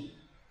incarnation.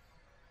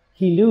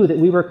 He knew that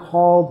we were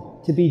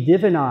called to be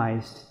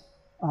divinized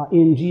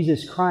in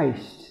Jesus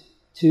Christ,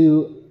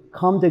 to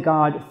come to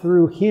God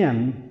through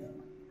him.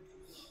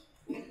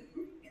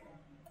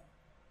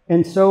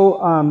 And so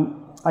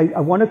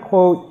I want to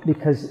quote,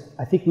 because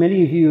I think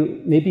many of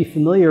you may be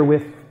familiar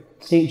with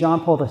St.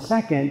 John Paul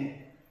II.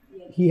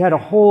 He had a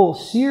whole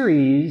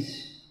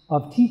series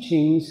of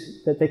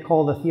teachings that they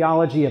call the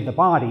theology of the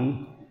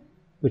body,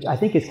 which I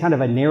think is kind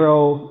of a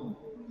narrow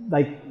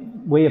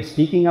way of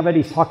speaking of it.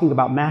 He's talking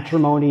about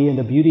matrimony and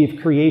the beauty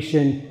of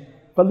creation.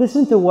 But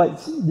listen to what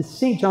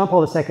St. John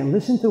Paul II,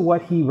 listen to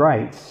what he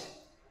writes.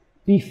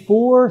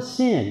 Before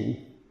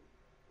sin,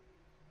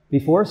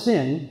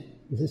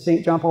 this is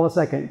St. John Paul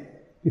II,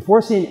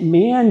 before sin,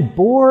 man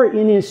bore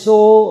in his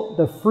soul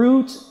the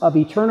fruit of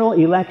eternal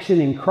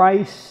election in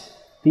Christ,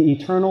 the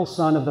eternal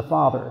Son of the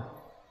Father.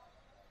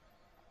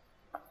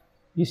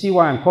 You see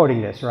why I'm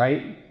quoting this,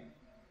 right?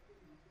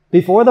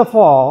 Before the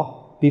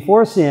fall,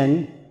 before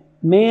sin,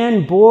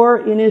 man bore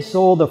in his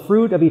soul the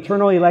fruit of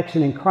eternal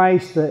election in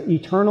Christ, the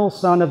eternal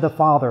Son of the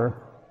Father.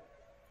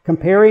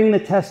 Comparing the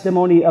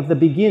testimony of the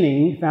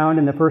beginning found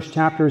in the first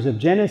chapters of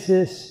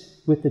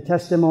Genesis with the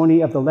testimony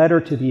of the letter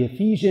to the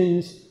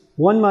Ephesians,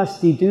 one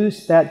must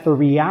deduce that the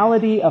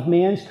reality of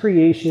man's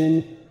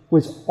creation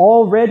was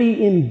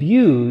already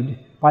imbued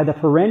by the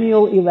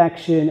perennial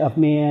election of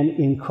man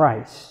in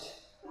Christ.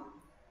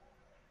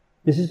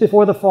 This is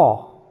before the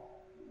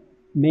fall.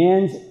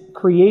 Man's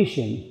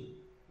creation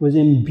was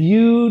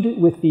imbued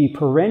with the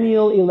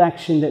perennial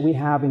election that we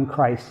have in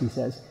Christ, he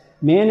says.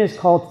 Man is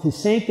called to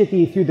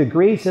sanctity through the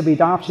grace of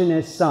adoption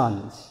as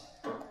sons.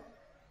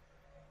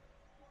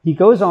 He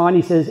goes on,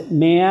 he says,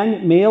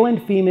 man, male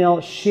and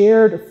female,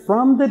 shared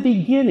from the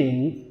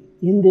beginning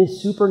in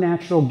this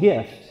supernatural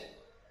gift.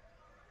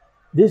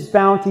 This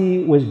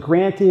bounty was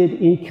granted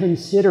in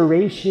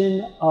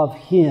consideration of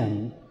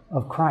him,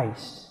 of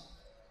Christ.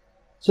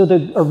 So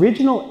the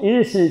original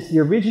innocence, the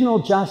original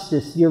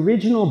justice, the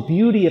original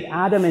beauty of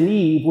Adam and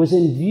Eve was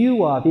in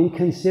view of, in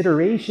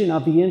consideration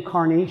of the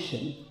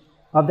incarnation,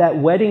 of that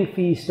wedding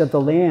feast of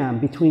the Lamb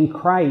between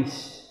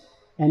Christ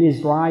and his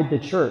bride, the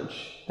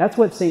church. That's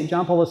what St.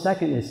 John Paul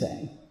II is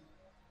saying.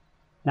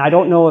 Now, I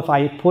don't know if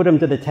I put him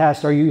to the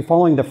test, are you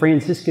following the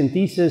Franciscan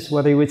thesis,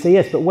 whether he would say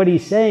yes, but what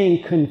he's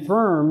saying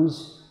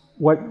confirms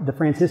what the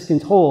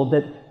Franciscans hold,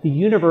 that the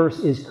universe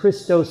is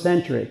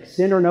Christocentric,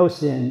 sin or no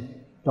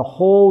sin. The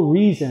whole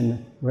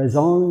reason,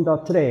 raison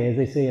d'être, as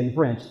they say in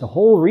French, the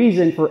whole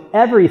reason for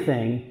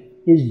everything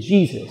is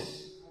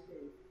Jesus.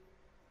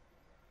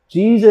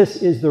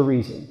 Jesus is the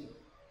reason.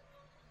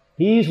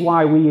 He's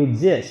why we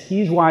exist.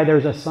 He's why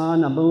there's a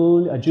sun, a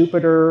moon, a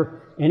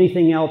Jupiter,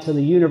 anything else in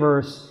the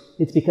universe.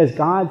 It's because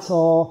God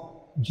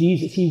saw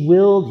Jesus. He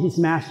willed his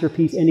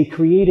masterpiece, and he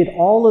created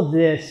all of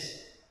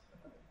this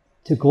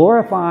to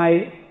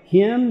glorify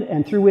him,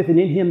 and through with and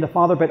in him the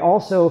Father, but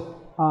also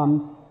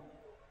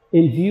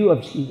in view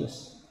of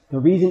Jesus. The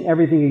reason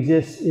everything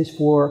exists is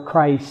for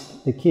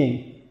Christ the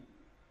King.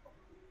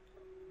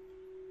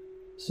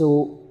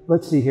 So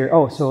let's see here.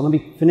 So let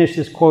me finish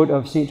this quote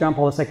of St. John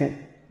Paul II.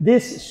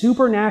 This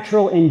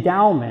supernatural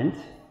endowment,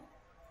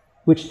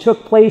 which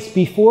took place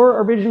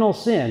before original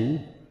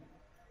sin,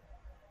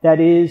 that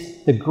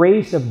is, the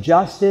grace of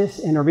justice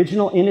and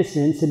original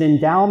innocence, an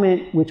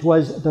endowment which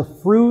was the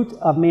fruit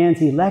of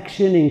man's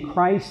election in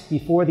Christ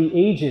before the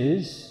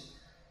ages,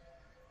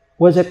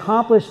 was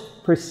accomplished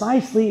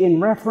precisely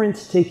in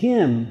reference to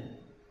him,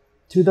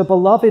 to the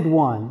beloved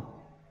one,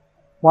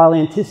 while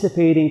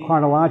anticipating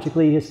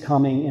chronologically his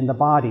coming in the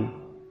body.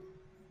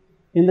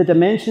 In the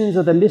dimensions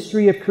of the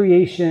mystery of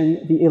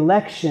creation, the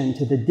election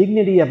to the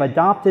dignity of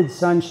adopted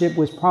sonship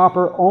was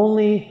proper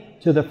only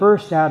to the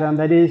first Adam,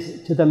 that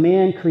is, to the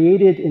man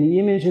created in the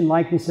image and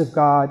likeness of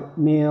God,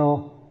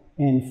 male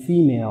and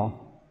female.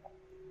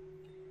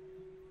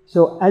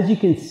 So as you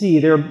can see,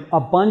 there are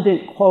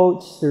abundant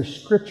quotes,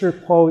 there's scripture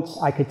quotes.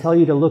 I could tell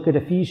you to look at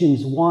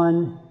Ephesians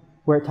 1,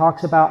 where it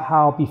talks about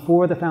how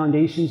before the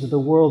foundations of the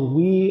world,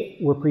 we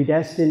were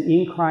predestined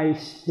in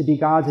Christ to be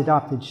God's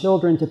adopted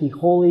children, to be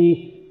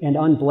holy and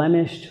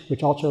unblemished,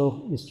 which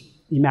also is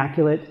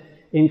immaculate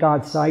in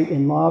God's sight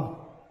in love.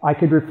 I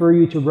could refer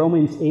you to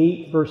Romans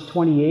 8, verse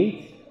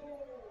 28,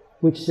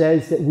 which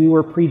says that we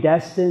were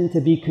predestined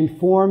to be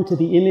conformed to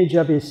the image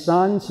of his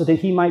Son, so that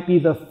he might be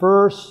the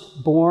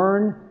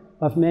firstborn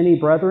of many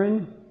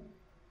brethren.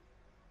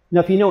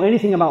 Now, if you know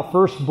anything about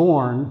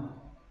firstborn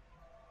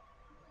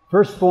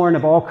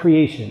of all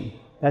creation,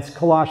 that's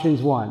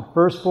Colossians 1,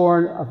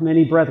 firstborn of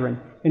many brethren.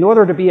 In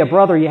order to be a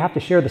brother, you have to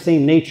share the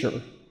same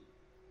nature.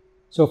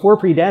 So if we're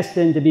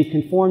predestined to be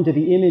conformed to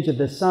the image of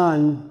the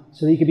Son,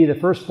 so that he could be the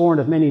firstborn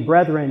of many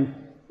brethren,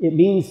 it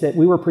means that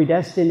we were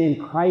predestined in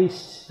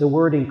Christ, the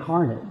Word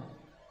incarnate.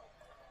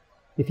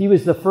 If he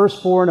was the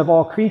firstborn of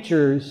all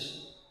creatures,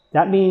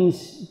 that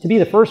means to be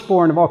the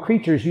firstborn of all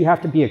creatures, you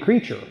have to be a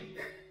creature.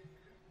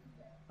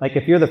 Like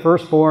if you're the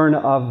firstborn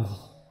of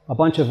a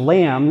bunch of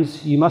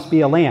lambs, you must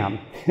be a lamb.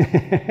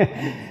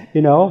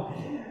 You know?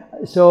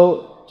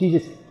 So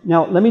Jesus.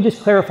 Now, let me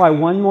just clarify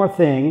one more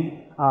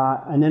thing,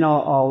 and then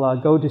I'll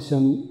go to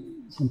some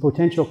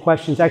potential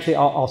questions. Actually,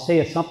 I'll say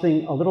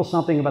a little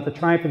something about the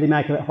triumph of the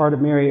Immaculate Heart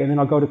of Mary, and then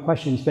I'll go to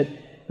questions. But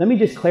let me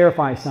just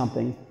clarify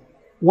something.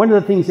 One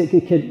of the things that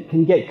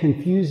can get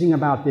confusing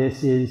about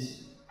this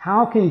is,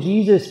 how can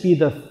Jesus be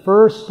the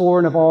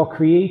firstborn of all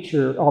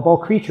creatures,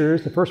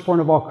 the firstborn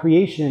of all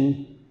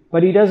creation,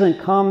 but he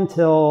doesn't come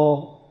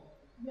till,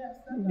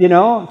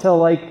 till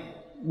like,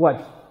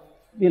 what,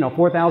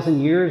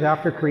 4,000 years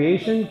after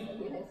creation?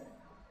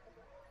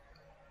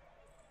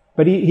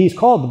 But he's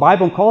called, the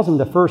Bible calls him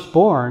the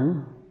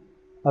firstborn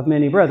of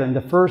many brethren,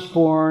 the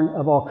firstborn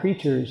of all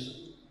creatures.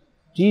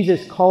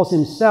 Jesus calls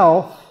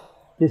himself,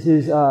 this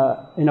is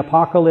in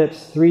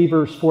Apocalypse 3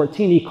 verse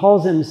 14, he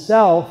calls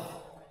himself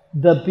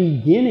the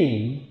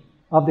beginning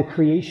of the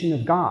creation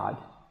of God.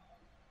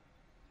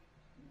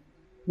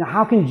 Now,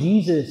 how can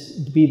Jesus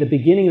be the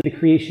beginning of the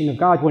creation of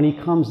God when he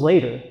comes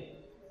later?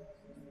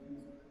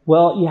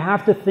 Well, you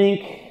have to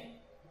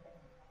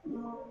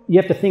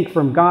think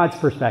from God's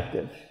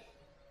perspective.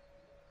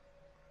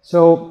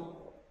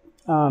 So,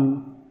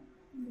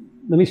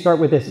 let me start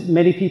with this.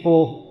 Many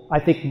people, I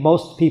think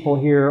most people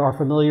here are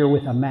familiar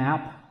with a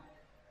map.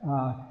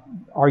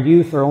 Our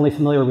youth are only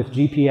familiar with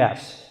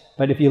GPS.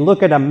 But if you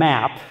look at a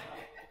map,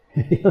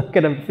 if you look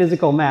at a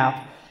physical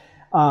map,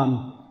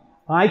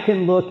 I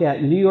can look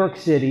at New York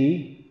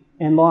City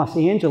and Los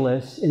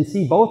Angeles and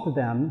see both of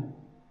them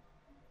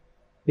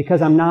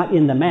because I'm not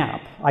in the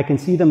map. I can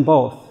see them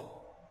both.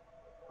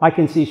 I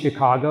can see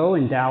Chicago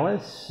and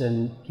Dallas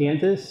and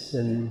Kansas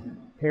and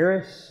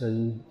Paris,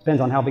 and depends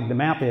on how big the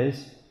map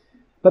is.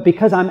 But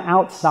because I'm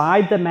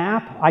outside the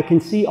map, I can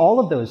see all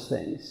of those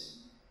things.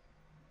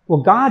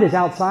 Well, God is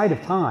outside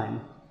of time.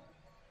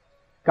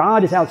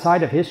 God is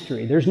outside of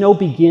history. There's no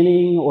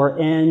beginning or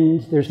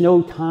end. There's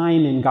no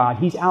time in God.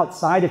 He's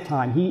outside of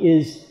time. He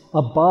is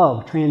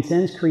above,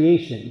 transcends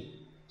creation.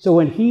 So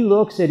when he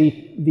looks at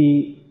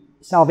the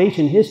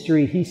salvation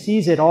history, he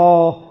sees it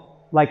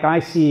all like I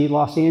see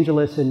Los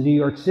Angeles and New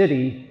York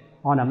City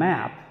on a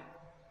map.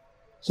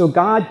 So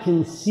God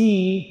can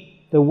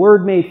see the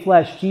Word made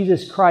flesh,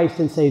 Jesus Christ,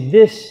 and say,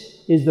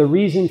 this is the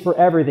reason for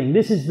everything.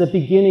 This is the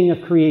beginning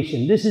of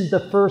creation. This is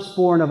the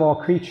firstborn of all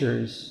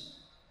creatures.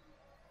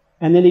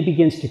 And then he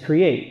begins to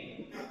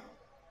create.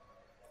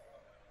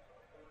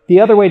 The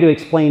other way to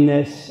explain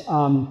this,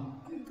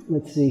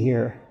 let's see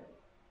here.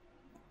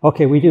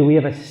 Okay, we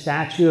have a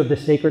statue of the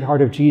Sacred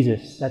Heart of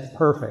Jesus. That's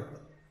perfect.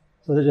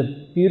 So there's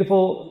a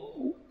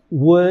beautiful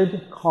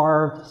wood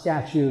carved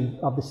statue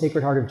of the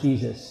Sacred Heart of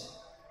Jesus.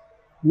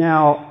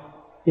 Now,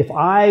 if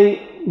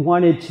I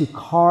wanted to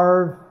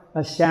carve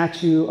a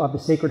statue of the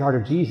Sacred Heart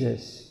of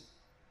Jesus,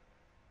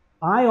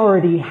 I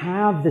already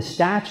have the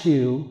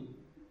statue,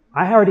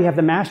 I already have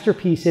the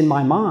masterpiece in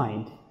my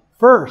mind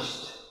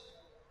first.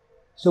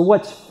 So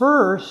what's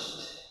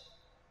first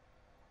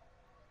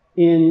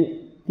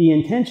in the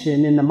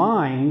intention, in the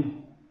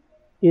mind,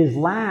 is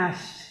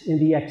last in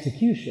the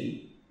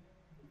execution,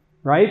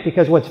 right?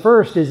 Because what's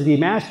first is the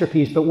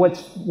masterpiece, but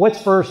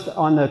what's first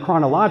on the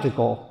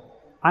chronological?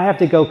 I have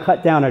to go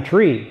cut down a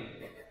tree,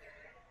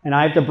 and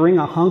I have to bring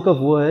a hunk of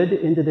wood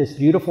into this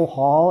beautiful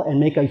hall and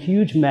make a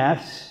huge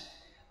mess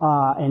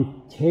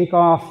and take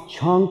off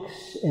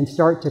chunks and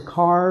start to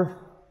carve.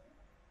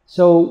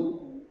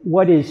 So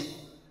what is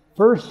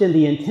first in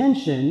the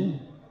intention,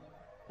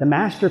 the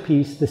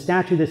masterpiece, the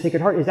statue of the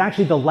Sacred Heart, is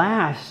actually the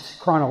last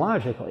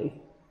chronologically.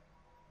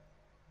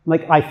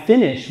 Like I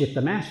finish with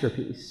the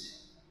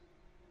masterpiece.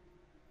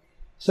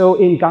 So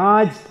in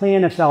God's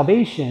plan of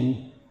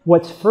salvation,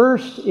 what's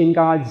first in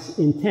God's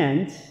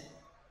intent,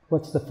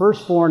 what's the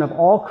firstborn of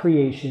all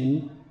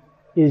creation,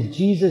 is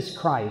Jesus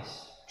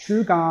Christ,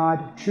 true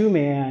God, true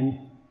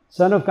man,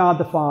 Son of God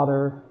the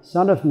Father,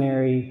 Son of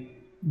Mary.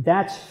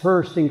 That's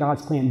first in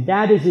God's plan.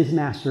 That is his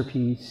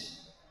masterpiece.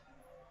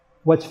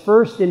 What's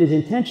first in his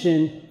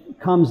intention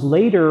comes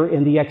later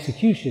in the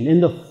execution.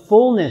 In the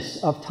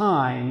fullness of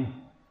time,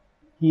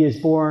 he is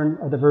born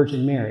of the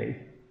Virgin Mary.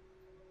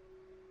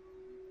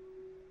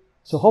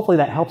 So hopefully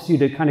that helps you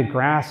to kind of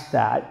grasp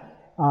that.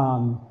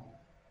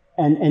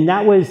 And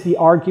that was the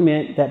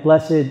argument that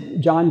Blessed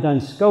John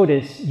Duns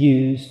Scotus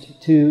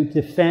used to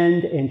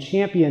defend and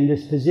champion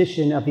this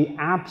position of the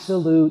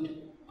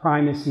absolute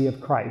primacy of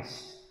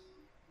Christ.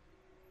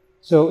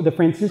 So the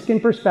Franciscan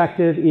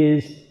perspective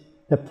is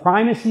the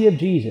primacy of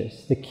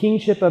Jesus, the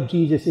kingship of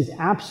Jesus, is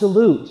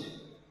absolute.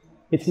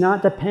 It's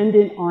not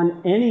dependent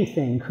on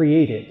anything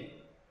created,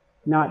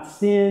 not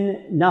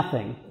sin,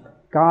 nothing.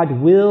 God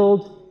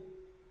willed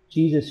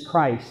Jesus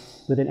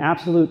Christ with an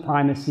absolute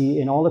primacy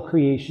in all of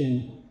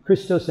creation,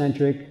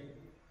 Christocentric,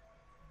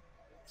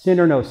 sin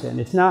or no sin.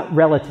 It's not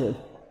relative.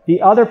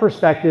 The other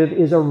perspective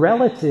is a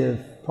relative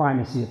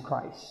primacy of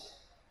Christ.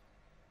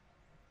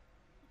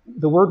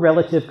 The word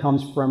relative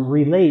comes from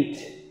relate.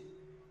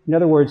 In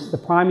other words, the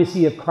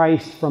primacy of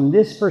Christ from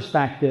this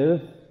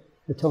perspective,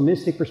 the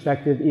Thomistic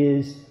perspective,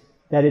 is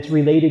that it's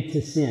related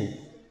to sin.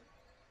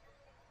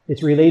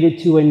 It's related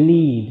to a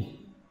need.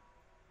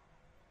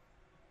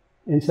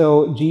 And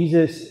so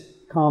Jesus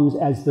comes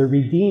as the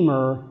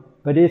Redeemer,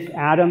 but if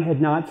Adam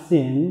had not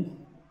sinned,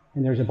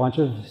 and there's a bunch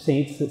of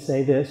saints that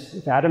say this,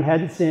 if Adam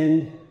hadn't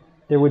sinned,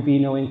 there would be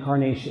no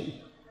incarnation.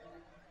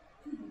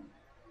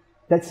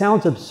 That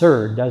sounds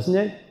absurd, doesn't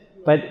it?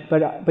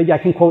 But I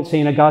can quote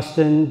St.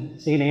 Augustine,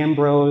 St.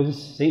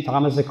 Ambrose, St.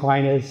 Thomas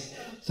Aquinas.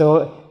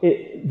 So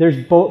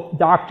there's both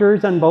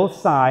doctors on both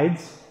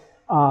sides,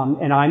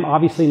 and I'm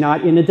obviously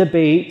not in a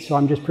debate, so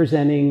I'm trying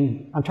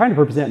to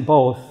present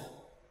both.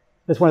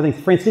 That's one of the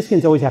things.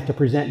 Franciscans always have to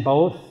present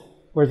both,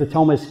 whereas the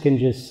Thomists can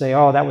just say,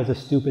 oh, that was a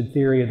stupid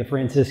theory of the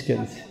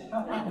Franciscans.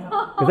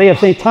 Because they have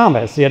St.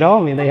 Thomas, they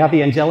have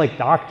the angelic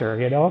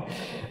doctor,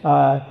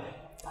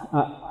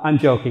 I'm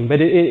joking,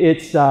 but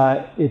it's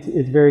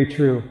very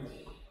true.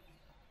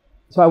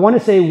 So I want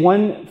to say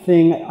one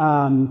thing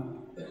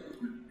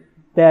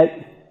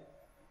that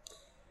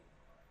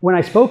when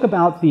I spoke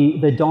about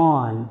the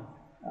dawn,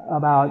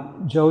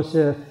 about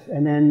Joseph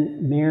and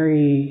then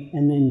Mary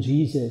and then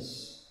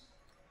Jesus,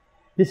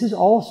 this is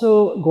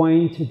also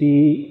going to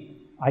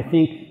be, I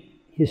think,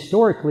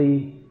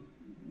 historically,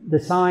 the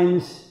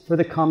signs for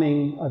the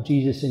coming of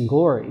Jesus in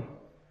glory.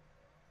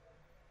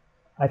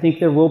 I think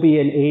there will be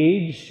an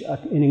age,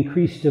 an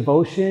increased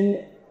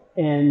devotion,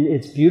 and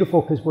it's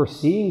beautiful because we're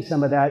seeing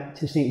some of that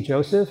to St.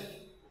 Joseph.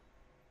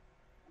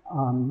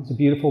 It's a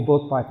beautiful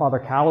book by Father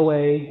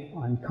Calloway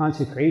on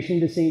consecration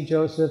to St.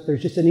 Joseph.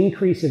 There's just an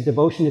increase of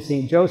devotion to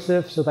St.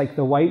 Joseph, so like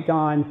the white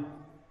dawn.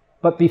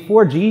 But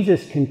before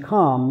Jesus can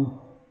come,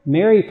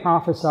 Mary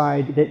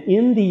prophesied that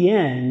in the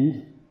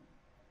end,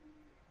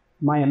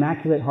 my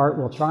Immaculate Heart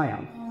will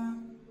triumph.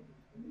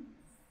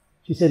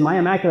 She said, my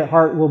Immaculate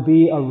Heart will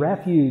be a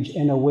refuge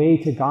and a way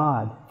to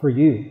God for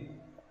you.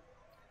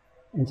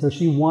 And so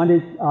she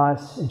wanted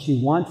us, and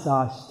she wants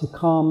us to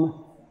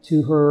come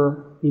to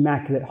her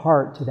Immaculate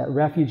Heart, to that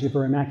refuge of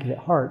her Immaculate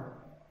Heart.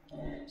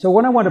 So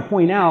what I want to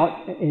point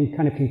out in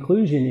kind of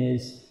conclusion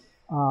is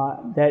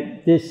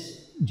that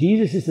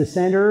Jesus is the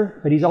center,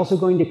 but he's also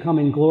going to come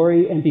in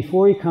glory. And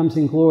before he comes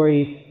in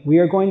glory, we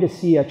are going to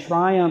see a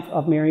triumph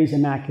of Mary's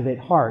Immaculate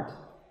Heart.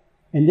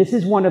 And this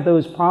is one of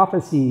those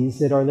prophecies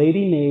that Our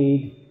Lady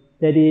made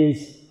that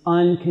is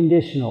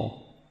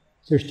unconditional.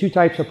 So there's two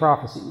types of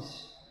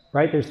prophecies,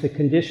 right? There's the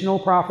conditional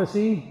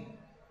prophecy.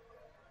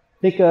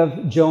 Think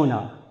of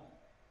Jonah.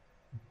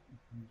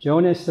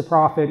 Jonas the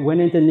prophet went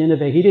into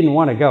Nineveh. He didn't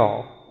want to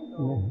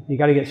go. He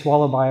got to get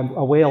swallowed by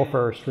a whale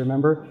first,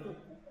 remember?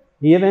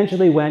 He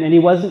eventually went, and he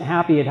wasn't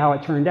happy at how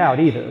it turned out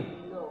either.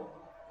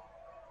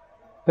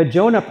 But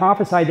Jonah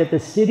prophesied that the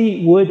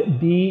city would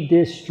be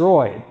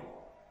destroyed.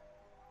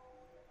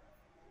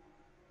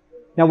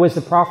 Now, was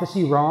the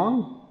prophecy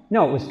wrong?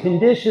 No, it was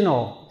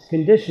conditional. It's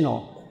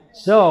conditional.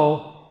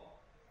 So,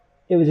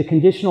 it was a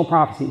conditional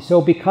prophecy. So,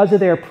 because of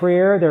their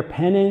prayer, their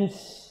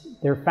penance,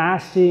 their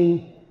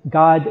fasting,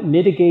 God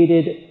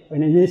mitigated,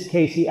 and in this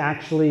case, he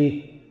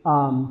actually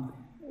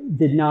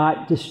did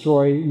not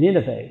destroy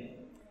Nineveh.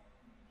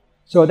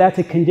 So that's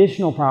a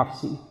conditional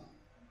prophecy.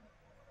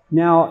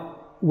 Now,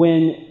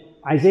 when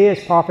Isaiah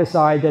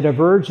prophesied that a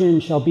virgin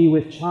shall be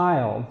with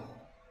child,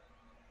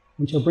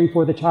 and shall bring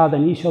forth a child,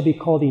 and he shall be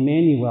called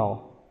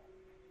Emmanuel,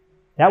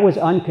 that was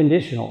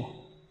unconditional.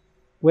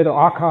 Whether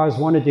Akaz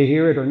wanted to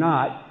hear it or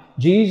not,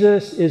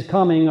 Jesus is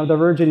coming of the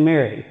Virgin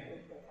Mary.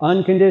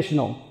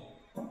 Unconditional.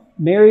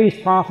 Mary's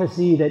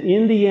prophecy that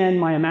in the end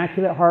my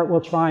Immaculate Heart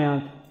will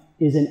triumph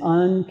is an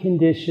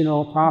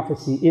unconditional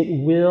prophecy.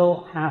 It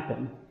will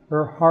happen.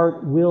 Her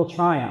heart will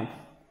triumph.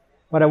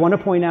 But I want to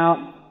point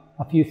out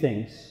a few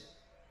things.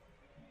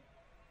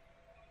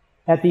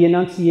 At the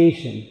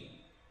Annunciation,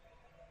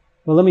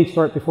 well, let me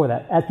start before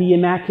that. At the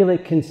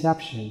Immaculate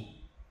Conception,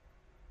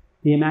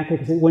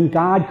 when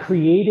God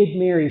created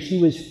Mary,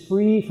 she was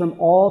free from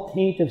all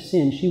taint of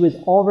sin. She was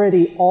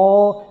already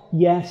all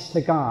yes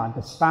to God,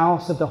 the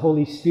spouse of the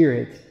Holy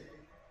Spirit.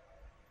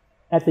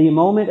 At the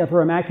moment of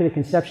her Immaculate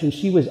Conception,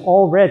 she was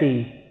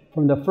already,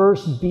 from the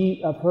first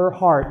beat of her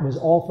heart, was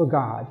all for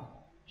God.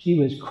 She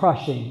was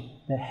crushing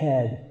the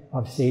head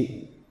of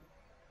Satan.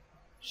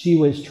 She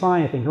was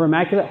triumphing. Her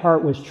Immaculate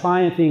Heart was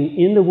triumphing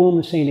in the womb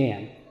of St.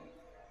 Anne.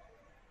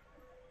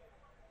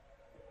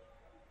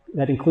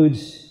 That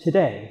includes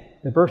today,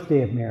 the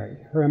birthday of Mary.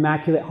 Her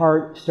Immaculate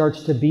Heart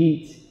starts to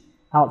beat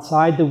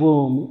outside the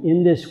womb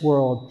in this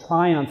world,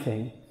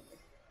 triumphing.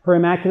 Her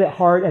Immaculate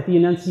Heart at the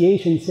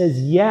Annunciation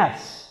says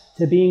yes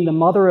to being the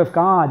Mother of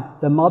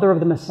God, the Mother of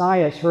the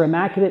Messiah. Her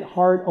Immaculate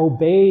Heart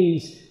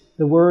obeys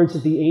the words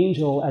of the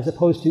angel as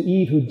opposed to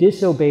Eve, who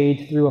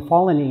disobeyed through a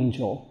fallen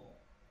angel.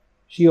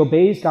 She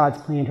obeys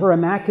God's plan. Her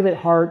Immaculate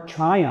Heart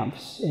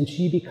triumphs, and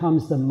she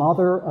becomes the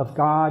Mother of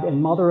God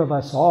and Mother of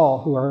us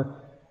all who are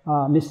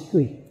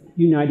mystically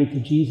united to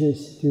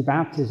Jesus through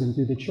baptism,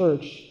 through the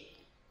Church.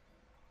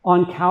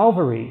 On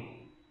Calvary,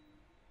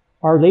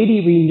 Our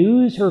Lady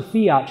renews her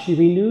fiat. She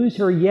renews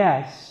her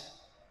yes.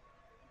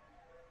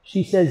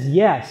 She says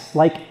yes,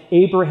 like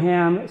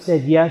Abraham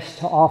said yes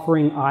to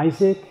offering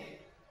Isaac,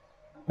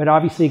 but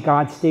obviously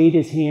God stayed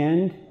his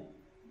hand.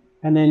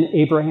 And then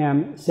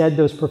Abraham said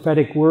those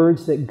prophetic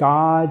words that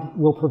God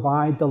will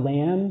provide the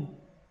lamb.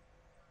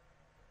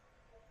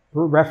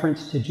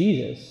 reference to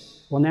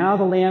Jesus. Well, now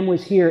the Lamb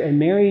was here, and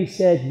Mary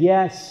said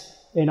yes,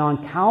 and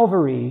on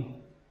Calvary,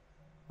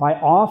 by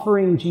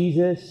offering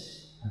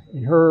Jesus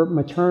in her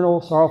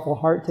maternal, sorrowful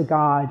heart to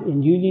God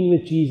in union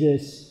with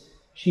Jesus,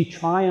 she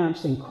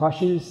triumphs and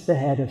crushes the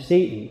head of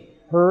Satan.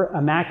 Her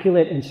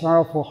immaculate and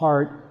sorrowful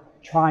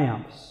heart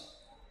triumphs.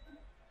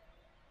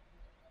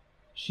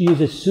 She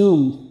is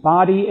assumed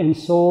body and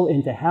soul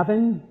into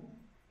heaven.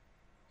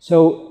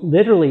 So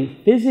literally,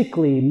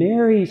 physically,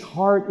 Mary's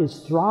heart is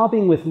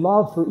throbbing with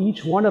love for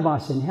each one of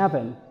us in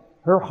heaven.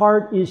 Her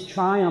heart is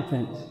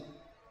triumphant.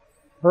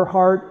 Her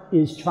heart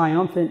is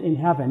triumphant in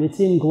heaven. It's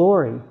in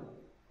glory.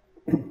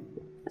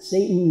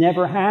 Satan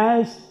never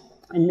has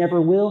and never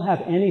will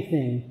have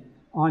anything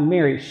on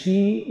Mary.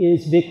 She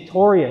is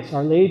victorious,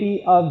 Our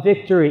Lady of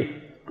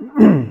Victory.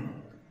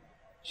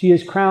 She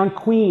is crowned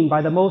queen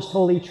by the Most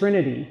Holy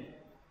Trinity.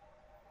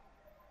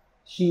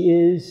 She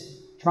is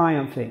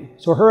triumphing.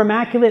 So her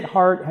immaculate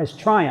heart has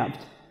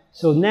triumphed.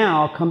 So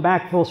now, come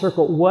back full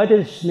circle. What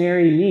does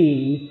Mary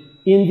mean?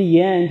 In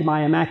the end,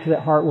 my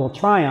immaculate heart will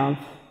triumph,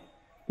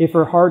 if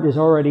her heart is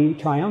already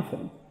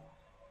triumphant?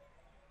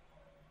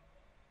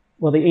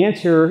 Well, the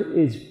answer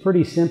is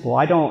pretty simple.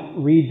 I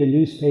don't read the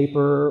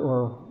newspaper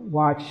or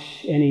watch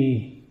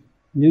any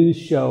news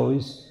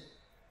shows,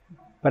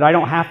 but I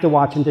don't have to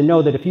watch them to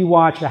know that if you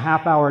watch a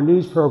half-hour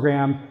news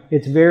program,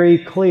 it's very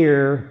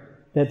clear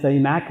that the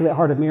Immaculate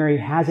Heart of Mary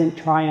hasn't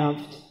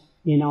triumphed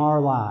in our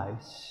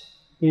lives,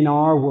 in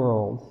our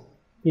world,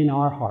 in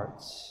our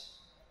hearts.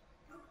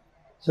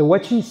 So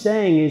what she's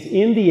saying is,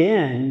 in the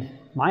end,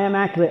 my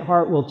Immaculate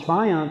Heart will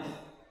triumph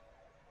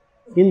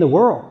in the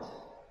world,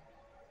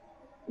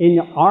 in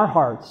our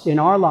hearts, in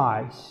our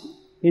lives,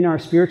 in our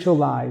spiritual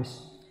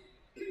lives.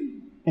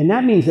 And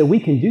that means that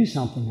we can do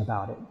something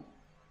about it.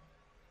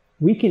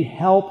 We can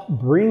help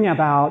bring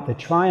about the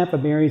triumph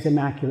of Mary's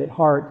Immaculate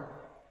Heart,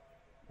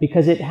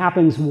 because it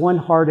happens one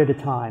heart at a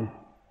time.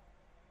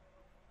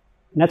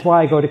 And that's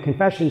why I go to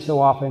confession so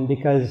often,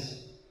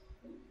 because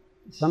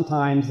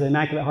sometimes the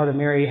Immaculate Heart of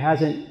Mary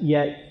hasn't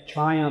yet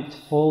triumphed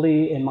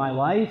fully in my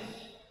life,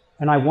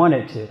 and I want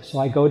it to. So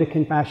I go to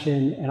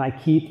confession, and I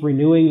keep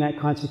renewing that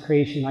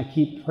consecration. I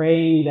keep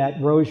praying that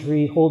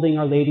rosary, holding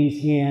Our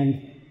Lady's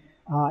hand,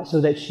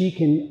 so that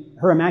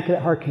her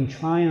Immaculate Heart can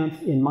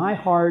triumph in my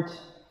heart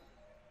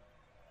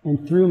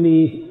and through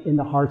me in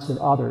the hearts of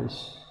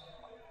others.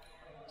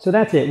 So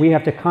that's it. We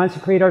have to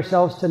consecrate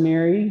ourselves to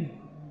Mary.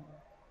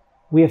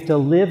 We have to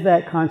live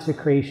that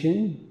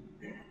consecration.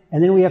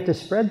 And then we have to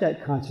spread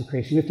that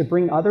consecration. We have to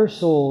bring other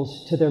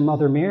souls to their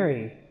Mother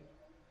Mary.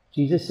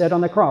 Jesus said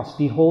on the cross,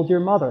 "Behold your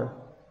mother."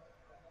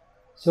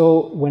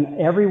 So when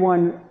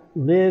everyone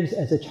lives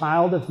as a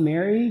child of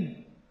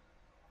Mary,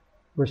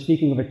 we're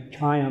speaking of a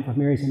triumph of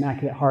Mary's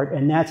Immaculate Heart,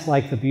 and that's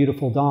like the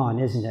beautiful dawn,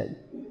 isn't it?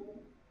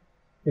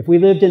 If we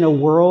lived in a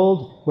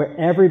world where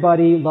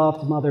everybody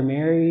loved Mother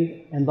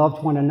Mary and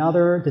loved one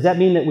another, does that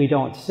mean that we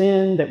don't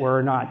sin, that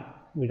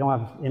we don't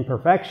have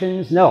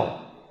imperfections? No.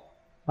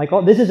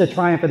 This is a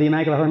triumph of the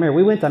Immaculate Heart of Mary.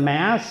 We went to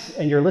Mass,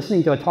 and you're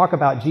listening to a talk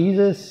about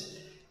Jesus.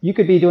 You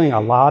could be doing a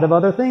lot of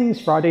other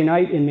things Friday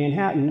night in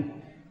Manhattan.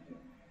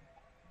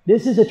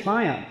 This is a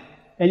triumph.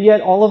 And yet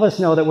all of us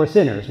know that we're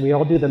sinners. We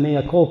all do the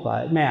mea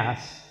culpa at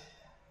Mass.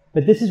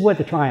 But this is what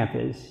the triumph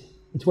is.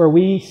 It's where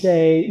we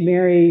say,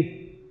 "Mary,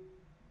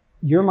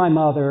 you're my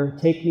mother.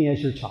 Take me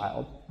as your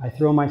child. I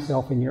throw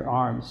myself in your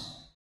arms."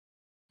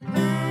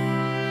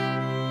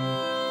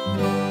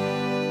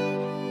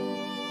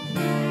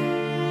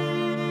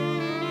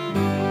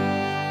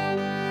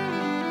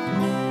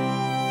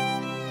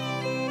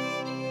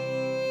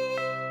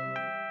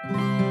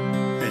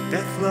 At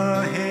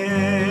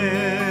Bethlehem,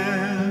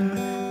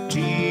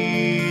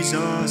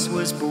 Jesus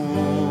was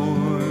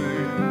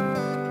born,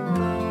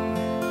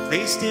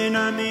 placed in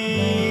a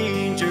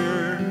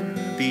manger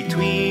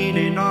between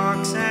an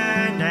ox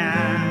and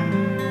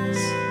ass,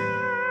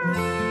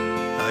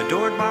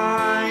 adored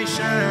by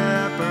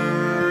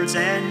shepherds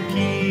and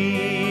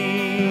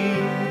kings.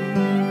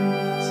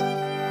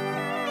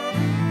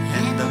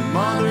 And the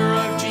mother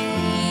of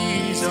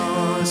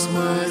Jesus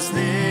was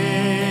there.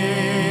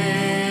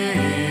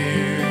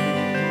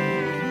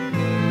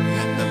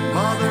 And the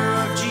mother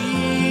of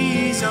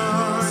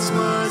Jesus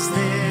was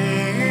there.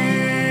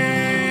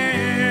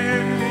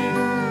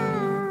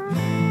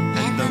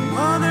 And the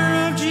mother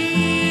of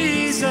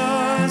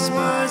Jesus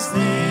was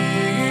there,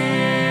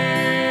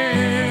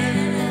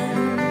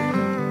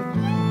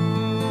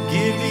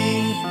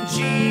 giving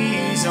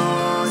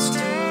Jesus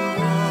to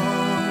us.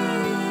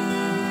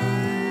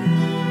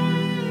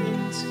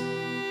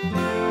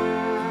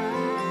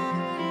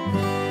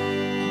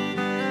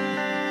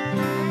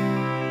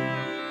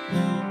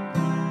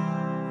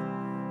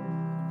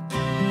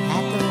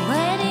 At the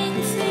wedding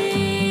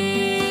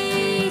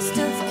feast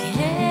of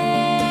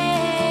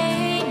Cana,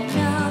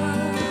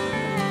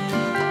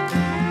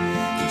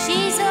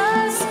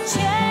 Jesus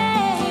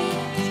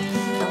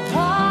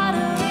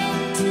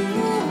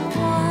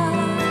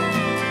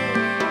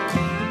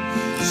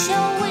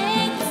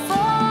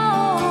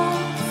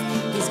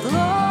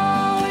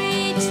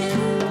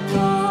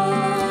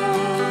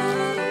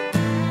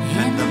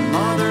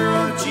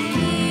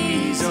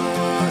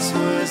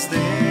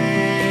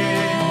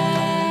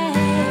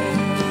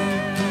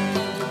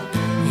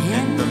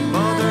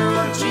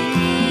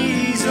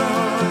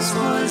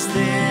was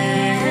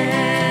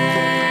there,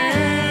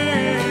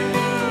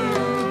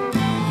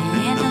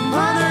 and the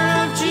mother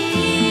of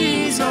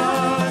Jesus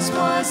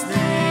was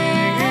there,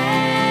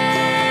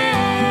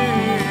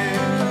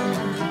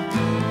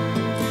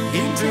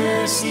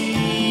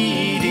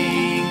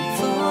 interceding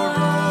for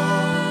us.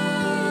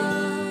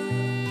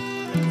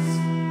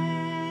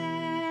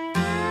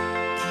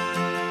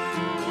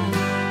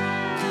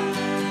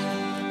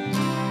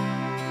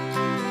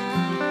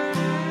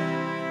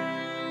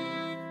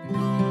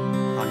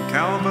 On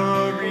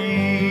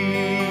Calvary,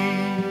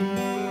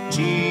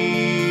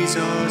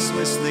 Jesus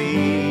was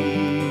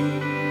slain,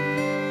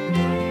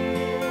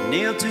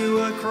 nailed to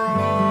a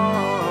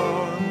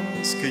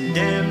cross,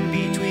 condemned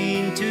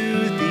between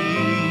two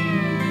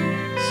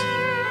thieves,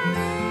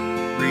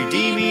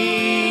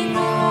 redeeming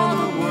all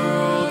the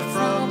world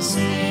from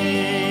sin.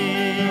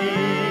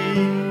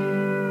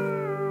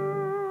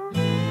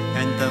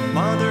 And the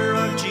mother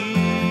of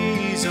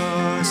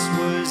Jesus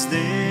was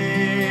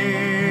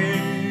there,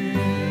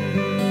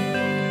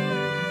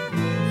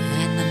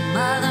 And the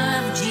mother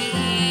of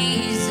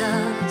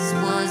Jesus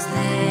was there.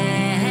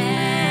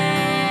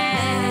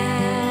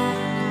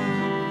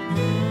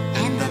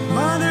 and the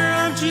mother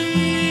of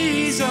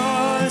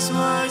Jesus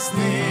was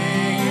there,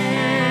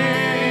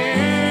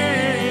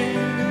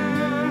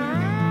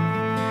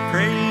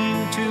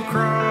 praying to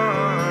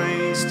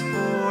Christ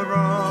for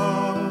us.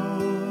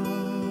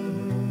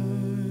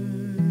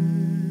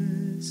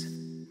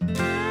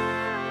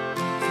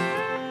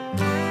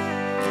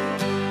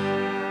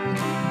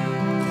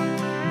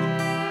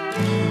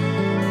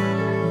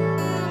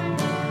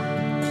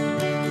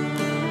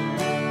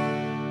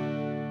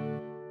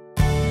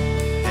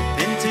 At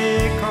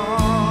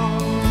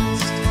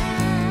Pentecost,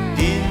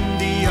 in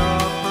the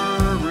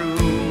upper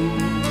room,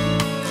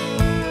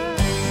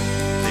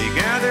 they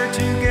gathered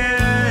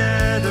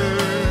together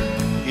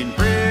in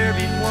prayer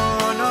in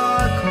one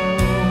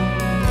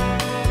accord,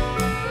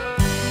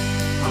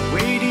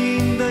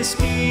 awaiting the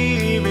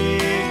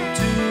Spirit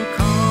to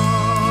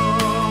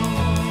come.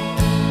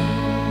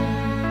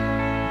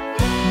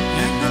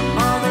 And the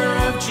mother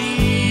of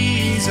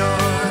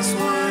Jesus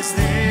was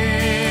there,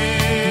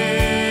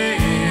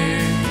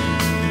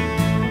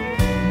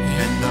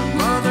 and the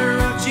mother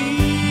of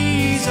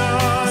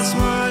Jesus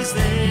was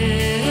there,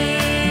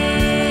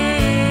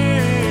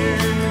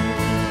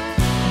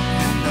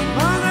 and the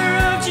mother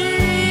of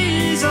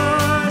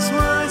Jesus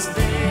was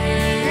there,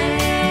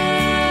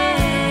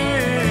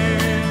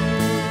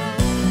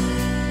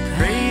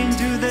 praying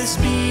to the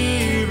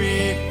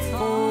Spirit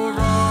for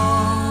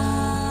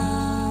us.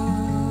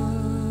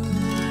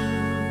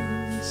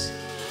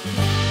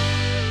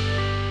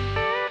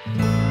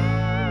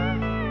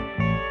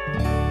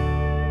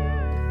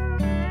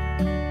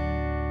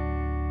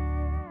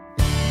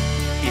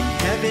 In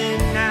heaven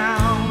now,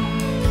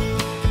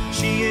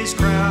 she is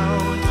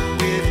crowned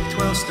with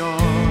 12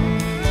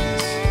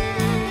 stars,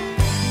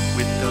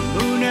 with the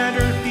moon at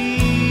her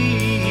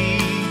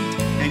feet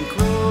and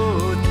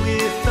clothed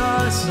with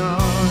the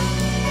sun.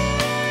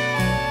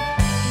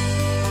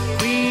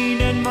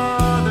 Queen and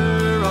Mother